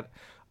like that.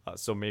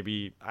 So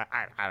maybe,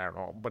 I don't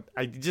know. But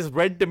I just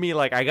read to me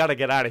like, I got to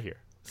get out of here.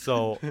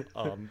 So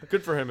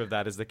good for him if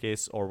that is the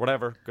case or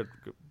whatever. Good.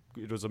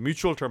 It was a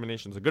mutual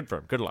termination, so good for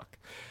him. Good luck.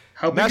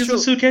 How big is the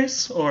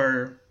suitcase?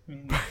 Or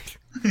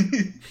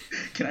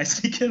can I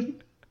sneak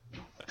in?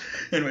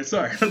 Anyway,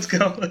 sorry. Let's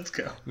go.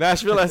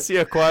 Nashville SC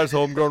acquires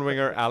homegrown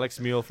winger Alex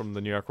Mule from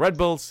the New York Red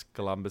Bulls.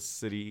 Columbus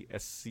City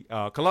SC,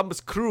 Columbus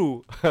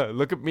Crew.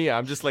 Look at me.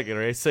 I'm just like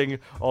erasing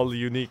all the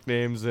unique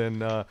names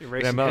in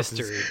Erasing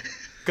history.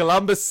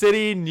 Columbus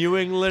City, New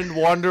England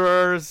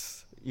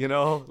Wanderers.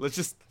 Let's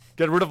just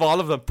get rid of all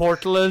of them.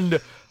 Portland,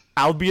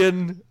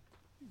 Albion.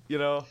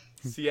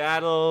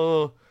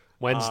 Seattle.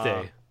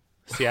 Wednesday.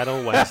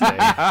 Seattle Wednesday.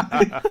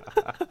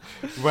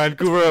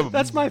 Vancouver.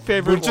 That's my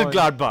favorite one.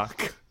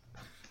 Mönchengladbach.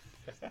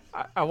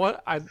 I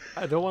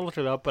don't want to look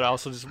it up, but I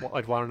also just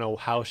want to know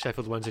how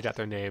Sheffield Wednesday got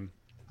their name.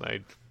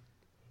 Like,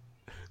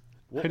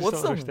 I just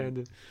don't understand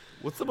it.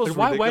 What's the most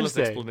why ridiculous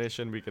Wednesday?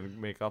 explanation we can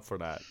make up for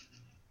that?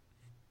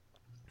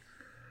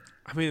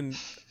 I mean,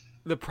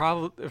 the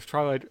problem is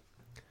probably like,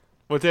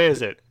 what day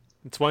is it?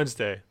 It's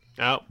Wednesday.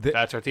 No,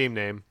 that's our team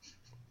name.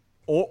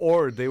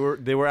 Or they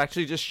were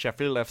actually just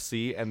Sheffield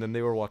FC, and then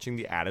they were watching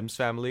the Addams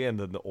Family, and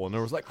then the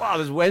owner was like, "Wow,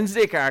 there's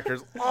Wednesday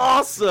characters,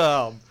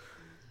 awesome!"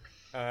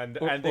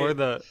 Or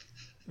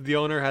the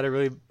owner had a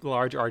really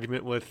large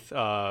argument with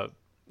one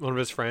of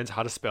his friends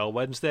how to spell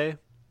Wednesday.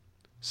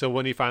 So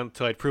when he found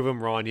to prove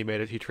him wrong, he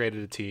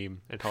traded a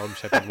team and called him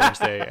Sheffield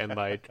Wednesday, and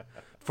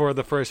for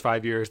the first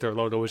 5 years, their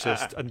logo was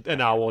just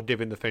an owl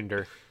giving the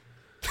finger.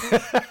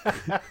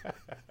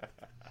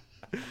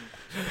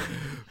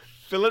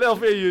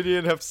 Philadelphia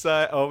Union have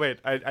signed. Oh wait,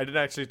 I didn't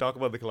actually talk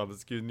about the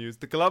Columbus Crew news.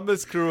 The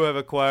Columbus Crew have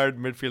acquired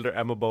midfielder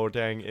Emma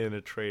Boateng in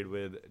a trade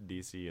with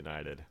DC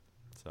United.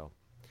 So,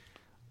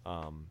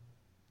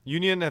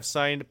 Union have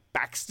signed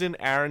Paxton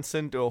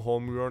Aronson to a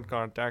homegrown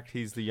contract.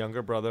 He's the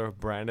younger brother of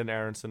Brandon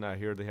Aronson. I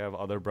hear they have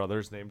other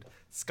brothers named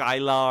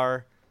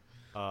Skylar.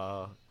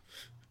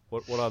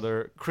 What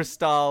other?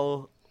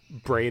 Crystal,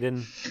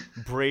 Braden,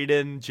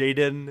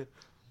 Jaden,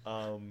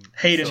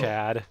 Hayden,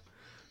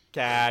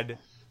 Chad,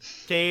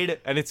 Cade,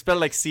 and it's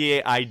spelled like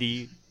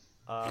CAID.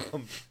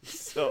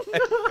 So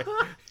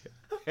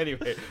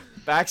anyway,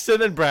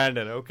 Paxton and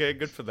Brandon. Okay,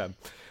 good for them.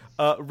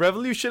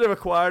 Revolution have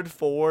acquired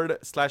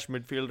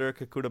forward/midfielder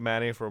Kakuta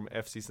Mane from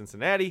FC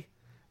Cincinnati.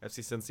 FC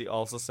Cincy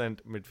also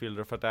sent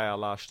midfielder Fatay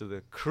Alash to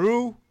the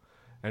Crew,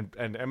 and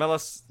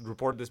MLS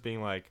reported this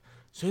being like,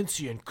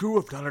 Cincy and Crew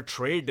have done a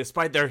trade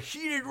despite their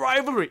heated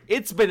rivalry.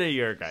 It's been a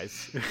year,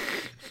 guys.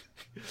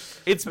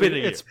 It's been a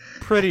year. It's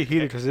pretty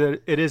heated because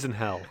it is in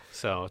hell,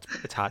 so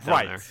it's hot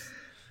down there.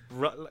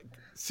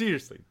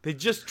 Seriously, they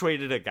just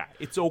traded a guy.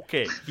 It's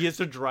okay. He has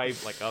to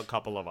drive like a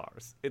couple of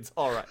hours. It's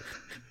all right.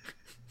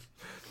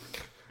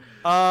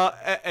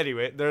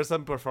 Anyway, there are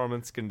some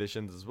performance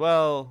conditions as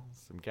well.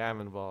 Some cam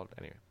involved.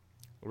 Anyway,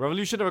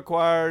 Revolution have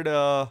acquired.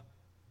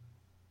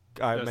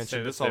 I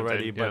mentioned this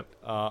already, but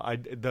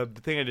the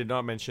thing I did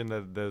not mention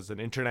that there's an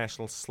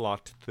international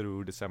slot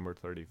through December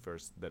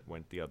 31st that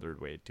went the other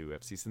way to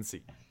FC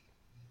Cincy.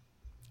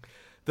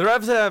 The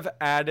Revs have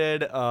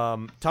added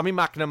Tommy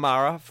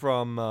McNamara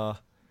from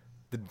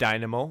the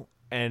Dynamo,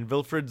 and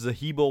Wilfred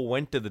Zahibo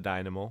went to the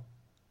Dynamo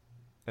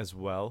as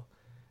well.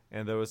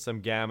 And there was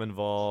some GAM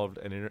involved,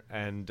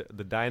 and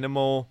the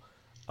Dynamo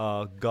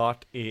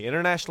got a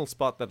international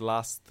spot that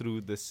lasts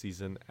through this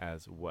season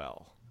as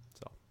well.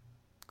 So,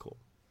 cool.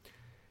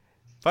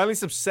 Finally,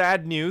 some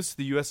sad news.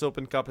 The U.S.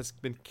 Open Cup has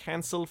been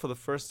canceled for the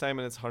first time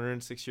in its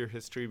 106-year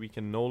history. We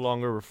can no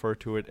longer refer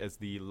to it as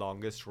the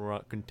longest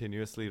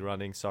continuously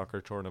running soccer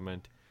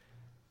tournament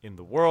in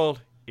the world.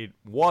 It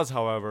was,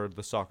 however,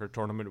 the soccer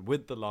tournament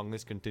with the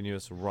longest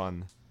continuous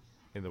run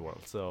in the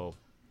world. So,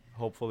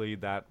 hopefully,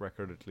 that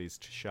record at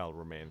least shall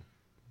remain.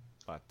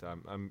 But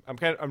I'm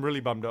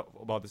really bummed out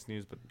about this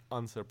news, but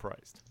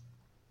unsurprised.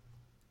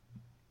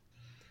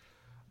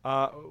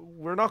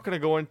 We're not going to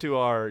go into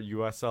our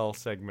USL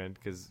segment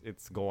because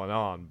it's going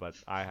on, but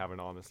I haven't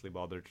honestly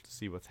bothered to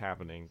see what's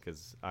happening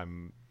because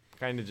I'm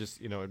kind of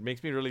just, it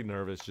makes me really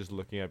nervous just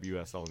looking up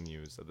USL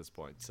news at this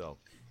point. So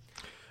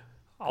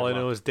All I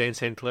know is Dane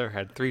St. Clair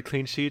had 3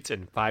 clean sheets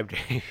in 5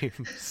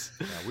 games.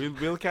 Yeah,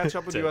 we'll catch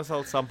up with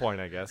USL at some point,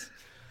 I guess.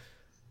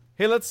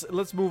 Hey,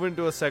 let's move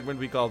into a segment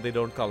we call They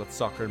Don't Call It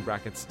Soccer in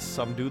brackets.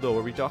 Some do, though,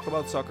 where we talk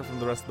about soccer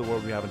from the rest of the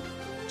world we haven't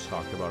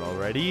talked about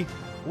already.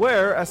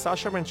 Where, as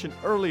Sasha mentioned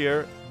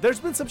earlier, there's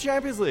been some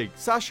Champions League.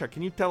 Sasha,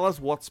 can you tell us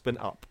what's been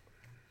up?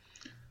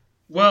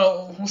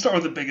 Well, we'll start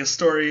with the biggest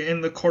story in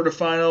the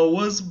quarterfinal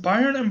was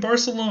Bayern and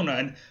Barcelona.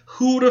 And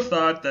who would have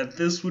thought that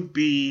this would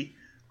be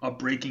a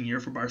breaking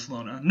year for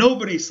Barcelona?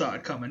 Nobody saw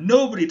it coming.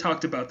 Nobody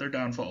talked about their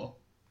downfall,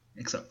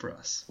 except for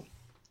us.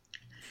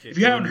 If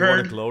you haven't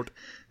heard,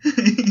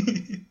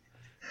 if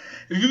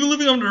you've been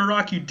living under a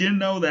rock, you didn't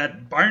know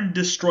that Bayern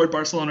destroyed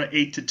Barcelona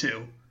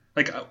 8-2.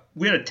 Like,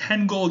 we had a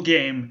 10-goal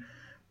game,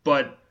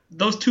 but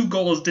those 2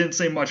 goals didn't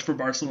say much for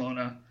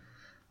Barcelona.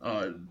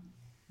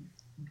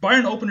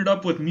 Bayern opened it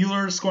up with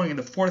Mueller scoring in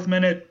the 4th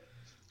minute.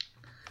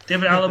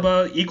 David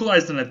Alaba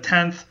equalized in the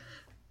 10th.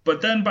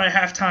 But then by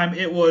halftime,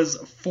 it was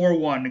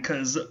 4-1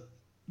 because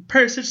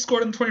Perisic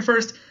scored in the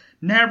 21st.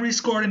 Gnabry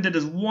scored and did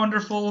his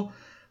wonderful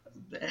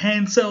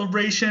hand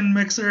celebration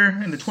mixer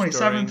in the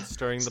 27th.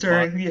 Stirring the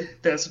pot. Yeah,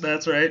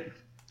 that's right.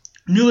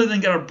 Mueller then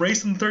got a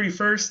brace in the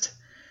 31st.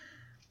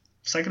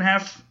 Second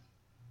half,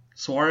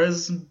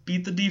 Suarez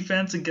beat the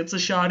defense and gets a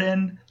shot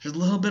in. There's a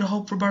little bit of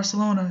hope for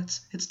Barcelona.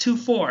 It's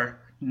 2-4.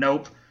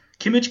 Nope.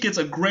 Kimmich gets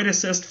a great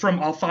assist from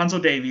Alphonso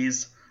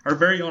Davies, our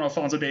very own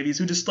Alphonso Davies,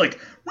 who just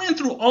ran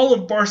through all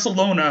of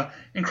Barcelona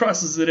and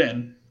crosses it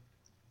in.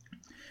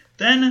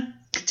 Then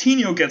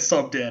Coutinho gets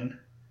subbed in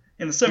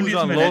the 70th minute. Who's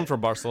on loan from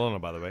Barcelona,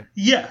 by the way.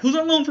 Yeah, who's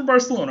on loan from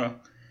Barcelona.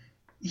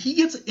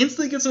 He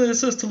instantly gets an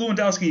assist to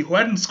Lewandowski, who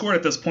hadn't scored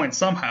at this point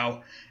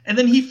somehow, and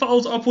then he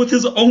follows up with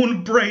his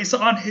own brace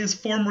on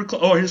his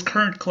his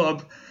current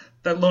club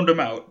that loaned him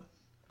out.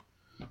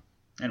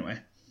 Anyway,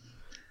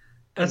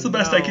 that's the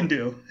best I can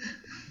do.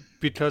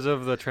 Because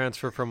of the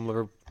transfer from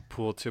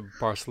Liverpool to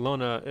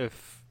Barcelona,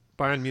 if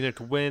Bayern Munich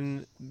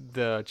win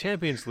the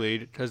Champions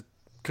League, because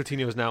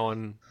Coutinho is now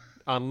on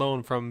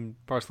loan from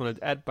Barcelona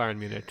at Bayern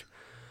Munich,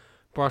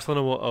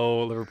 Barcelona will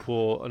owe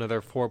Liverpool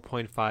another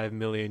 4.5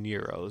 million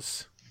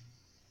euros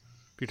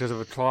because of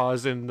a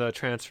clause in the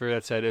transfer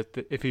that said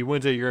if he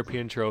wins a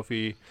European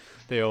trophy,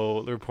 they owe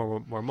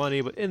Liverpool more money.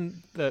 But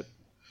in the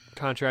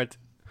contract,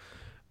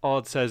 all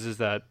it says is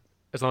that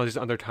as long as he's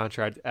under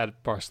contract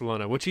at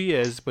Barcelona, which he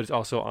is, but he's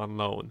also on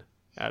loan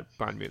at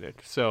Bayern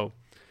Munich. So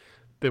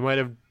they might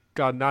have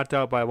got knocked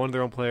out by one of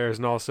their own players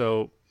and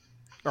also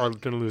are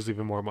going to lose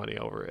even more money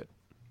over it.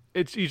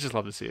 You just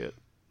love to see it.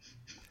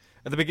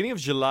 At the beginning of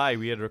July,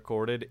 we had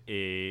recorded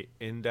a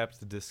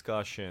in-depth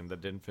discussion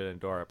that didn't fit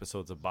into our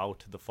episodes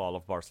about the fall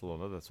of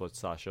Barcelona. That's what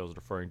Sasha was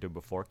referring to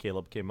before.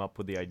 Caleb came up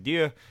with the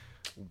idea.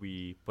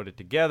 We put it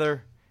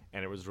together,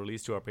 and it was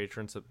released to our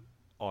patrons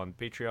on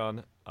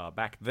Patreon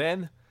back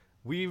then.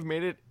 We've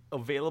made it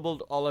available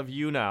to all of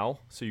you now,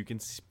 so you can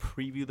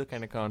preview the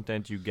kind of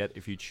content you get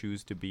if you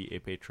choose to be a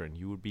patron.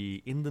 You would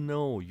be in the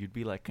know. You'd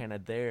be kind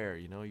of there.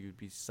 You'd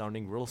be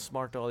sounding real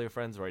smart to all your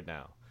friends right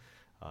now,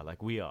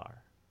 like we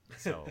are.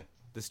 So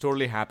this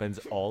totally happens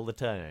all the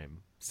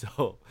time.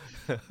 So,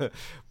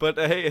 but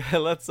hey,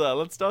 let's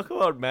talk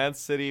about Man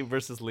City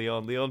versus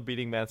Lyon. Lyon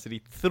beating Man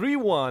City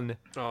 3-1.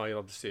 Oh, you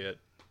love to see it.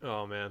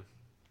 Oh man,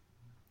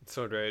 it's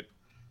so great.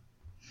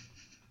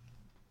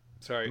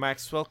 Sorry,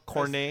 Maxwell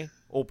Cornet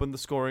opened the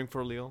scoring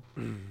for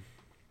Lyon.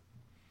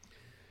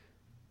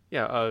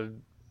 Yeah, a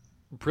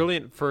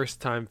brilliant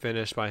first-time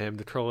finish by him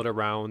to curl it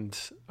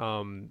around.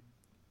 I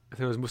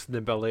think it was Moussa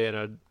Dembele and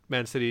a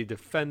Man City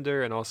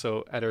defender, and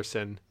also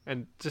Ederson,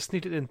 and just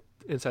sneaked it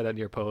inside that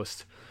near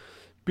post.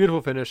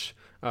 Beautiful finish.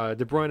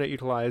 De Bruyne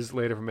utilized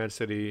later for Man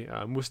City.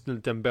 Moussa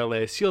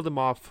Dembele sealed him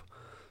off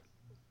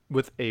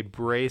with a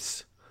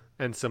brace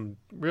and some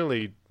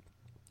really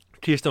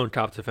keystone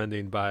top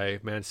defending by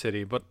Man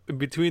City. But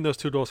between those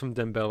 2 goals from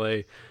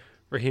Dembele,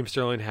 Raheem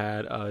Sterling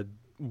had a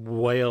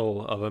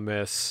whale of a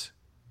miss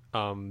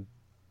to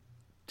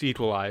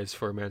equalize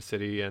for Man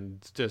City,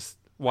 and just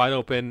wide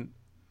open,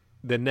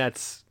 the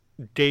net's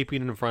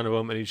gaping in front of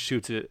him, and he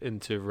shoots it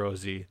into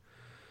Rosie.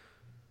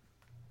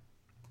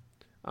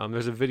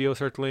 There's a video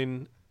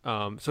circling.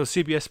 So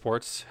CBS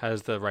Sports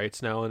has the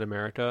rights now in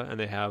America, and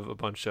they have a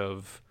bunch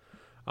of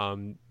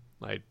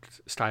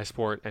Sky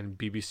Sport and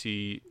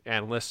BBC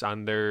analysts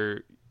on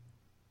their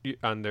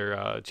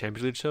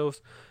Champions League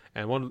shows,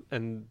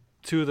 and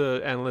 2 of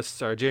the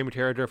analysts are Jamie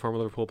Carragher, former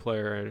Liverpool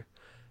player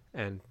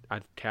and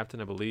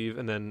captain, I believe,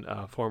 and then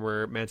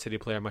former Man City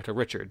player Michael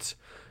Richards.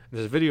 And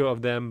there's a video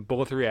of them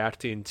both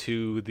reacting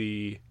to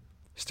the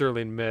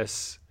Sterling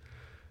miss,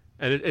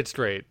 and it's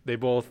great. They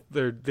both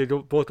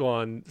go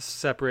on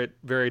separate,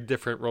 very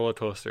different roller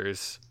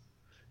coasters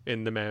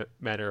in the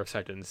matter of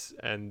seconds.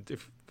 And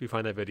if you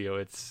find that video,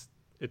 it's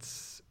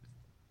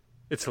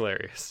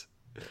hilarious.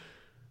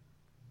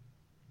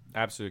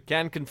 Absolutely.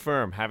 Can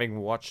confirm,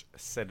 having watched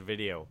said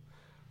video.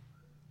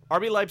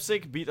 RB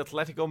Leipzig beat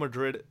Atletico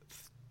Madrid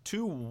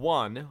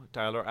 2-1.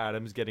 Tyler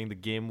Adams getting the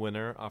game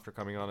winner after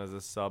coming on as a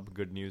sub.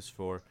 Good news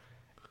for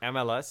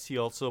MLS. He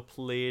also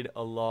played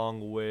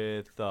along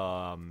with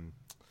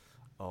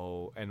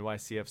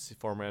NYCFC,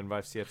 former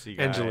NYCFC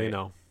guy.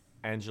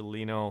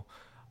 Angelino.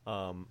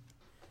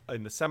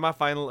 In the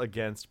semifinal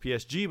against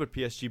PSG, but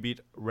PSG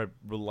beat Red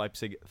Bull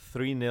Leipzig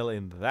 3-0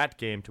 in that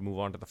game to move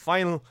on to the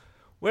final,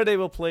 where they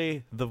will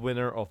play the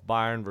winner of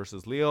Bayern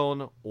versus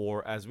Lyon,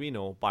 or as we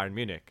know, Bayern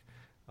Munich,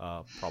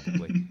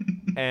 probably.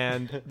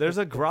 And there's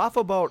a graph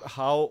about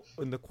how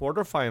in the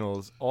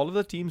quarterfinals, all of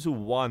the teams who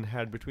won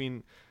had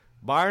between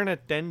Bayern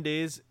at 10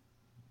 days,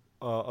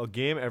 a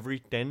game every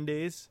 10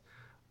 days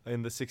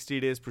in the 60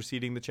 days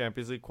preceding the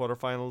Champions League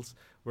quarterfinals,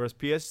 whereas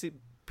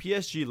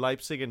PSG,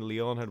 Leipzig, and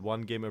Lyon had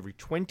one game every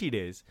 20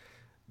 days.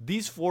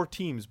 These four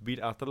teams beat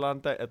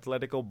Atalanta,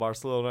 Atletico,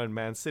 Barcelona, and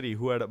Man City,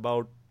 who had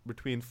about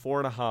between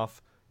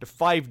 4.5 to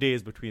 5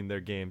 days between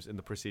their games in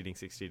the preceding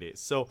 60 days.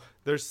 So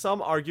there's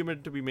some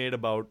argument to be made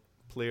about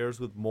players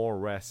with more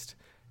rest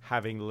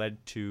having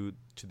led to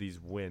these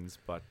wins,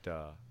 but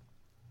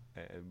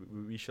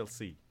we shall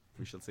see.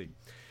 We shall see.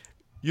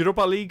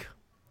 Europa League,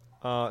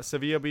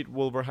 Sevilla beat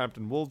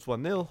Wolverhampton Wolves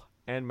 1-0.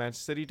 And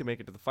Manchester City to make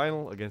it to the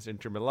final against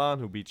Inter Milan,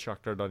 who beat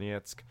Shakhtar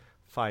Donetsk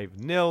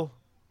 5-0.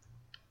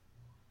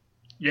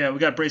 Yeah, we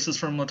got braces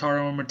from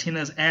Lautaro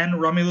Martinez and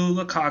Romelu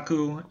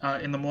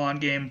Lukaku in the Milan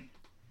game.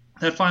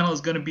 That final is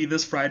going to be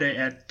this Friday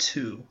at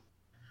 2.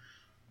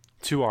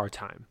 To our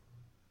time.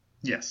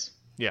 Yes.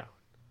 Yeah.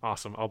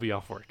 Awesome. I'll be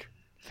off work.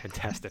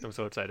 Fantastic. I'm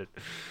so excited.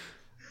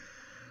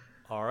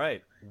 All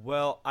right.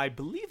 Well, I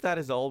believe that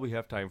is all we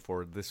have time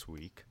for this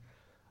week.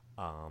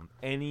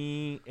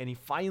 Any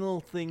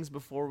final things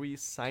before we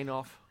sign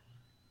off?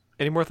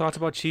 Any more thoughts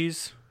about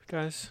cheese,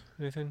 guys?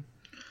 Anything?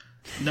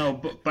 No,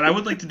 but I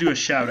would like to do a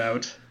shout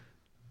out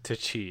to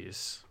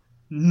cheese.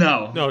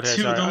 No, okay,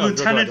 to sorry. the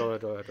lieutenant.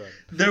 Go ahead.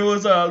 There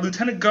was a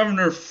lieutenant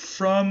governor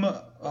from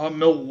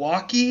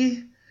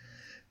Milwaukee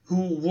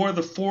who wore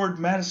the Ford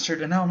Madison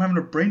shirt, and now I'm having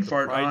a brain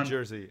fart Pride on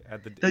jersey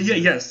at the.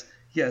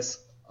 Yes.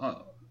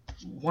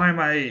 Why am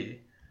I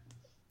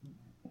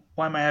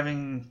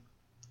having?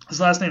 His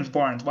last name's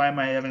Barnes. Why am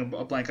I having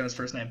a blank on his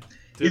first name?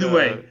 Either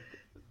way.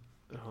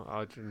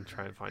 I'll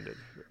try and find it.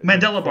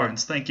 Mandela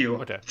Barnes, thank you.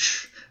 Okay.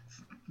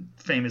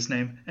 Famous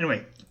name.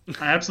 Anyway,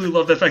 I absolutely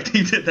love the fact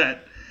he did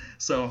that.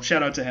 So,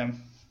 shout out to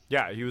him.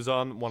 Yeah, he was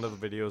on one of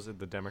the videos at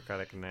the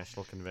Democratic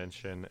National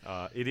Convention.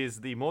 It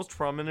is the most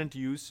prominent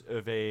use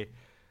of a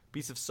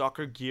piece of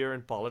soccer gear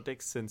in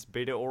politics since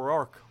Beto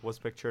O'Rourke was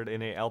pictured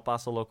in a El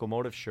Paso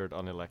Locomotive shirt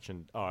on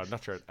election,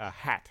 a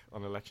hat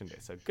on election day.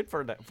 So good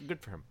for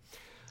him.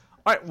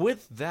 All right,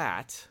 with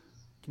that,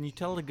 can you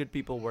tell the good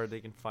people where they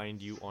can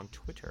find you on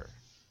Twitter?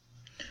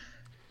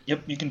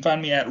 Yep, you can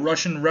find me at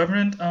Russian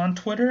Reverend on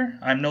Twitter.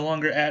 I'm no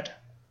longer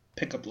at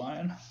Pickup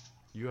Line.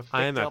 You have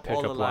picked up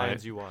all the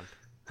lines you want.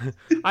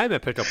 I'm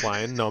at Pickup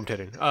Line. No, I'm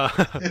kidding.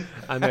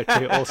 I'm at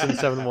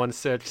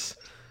JOlson716.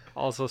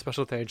 Also,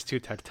 special thanks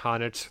to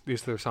Tectonics.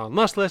 These are their song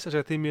Lustless as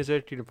our theme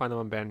music. You can find them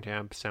on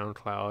Bandcamp,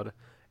 SoundCloud,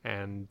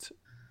 and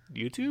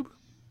YouTube.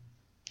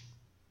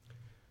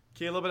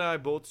 Caleb and I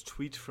both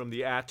tweet from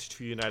the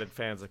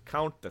 @2UnitedFans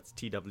account. That's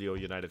TWO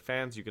United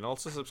Fans. You can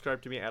also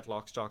subscribe to me at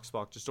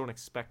LockStockSpock. Just don't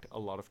expect a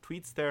lot of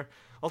tweets there.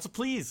 Also,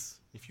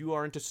 please, if you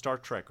are into Star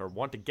Trek or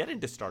want to get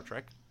into Star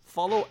Trek,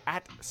 follow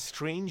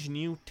 @Strange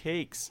New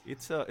Takes.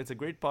 It's a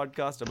great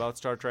podcast about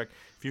Star Trek.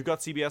 If you've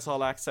got CBS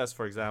All Access,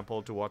 for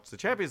example, to watch the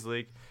Champions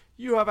League,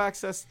 you have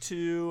access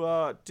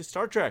to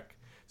Star Trek.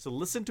 So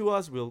listen to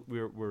us.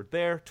 We're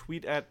there.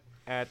 Tweet at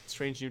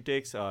Strange New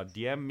Takes.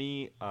 DM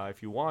me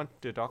if you want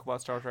to talk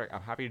about Star Trek.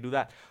 I'm happy to do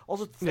that.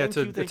 Also,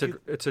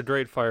 it's a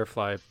great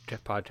Firefly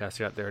podcast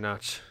you got there,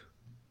 Notch.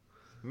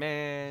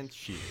 Man,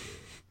 shit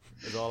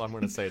is all I'm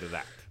going to say to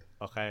that.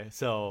 Okay,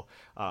 so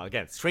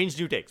again, Strange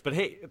New Takes. But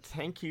hey,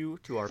 thank you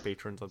to our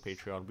patrons on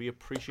Patreon. We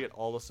appreciate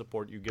all the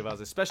support you give us,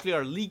 especially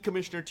our League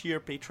Commissioner tier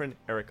patron,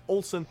 Eric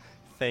Olson.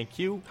 Thank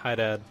you. Hi,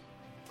 Dad.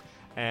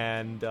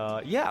 And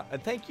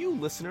and thank you,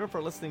 listener,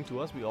 for listening to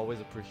us. We always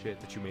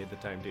appreciate that you made the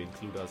time to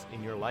include us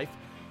in your life.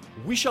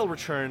 We shall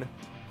return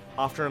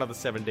after another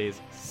 7 days.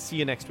 See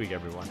you next week,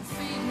 everyone.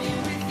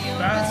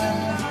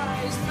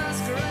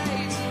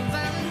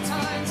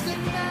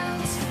 Bye.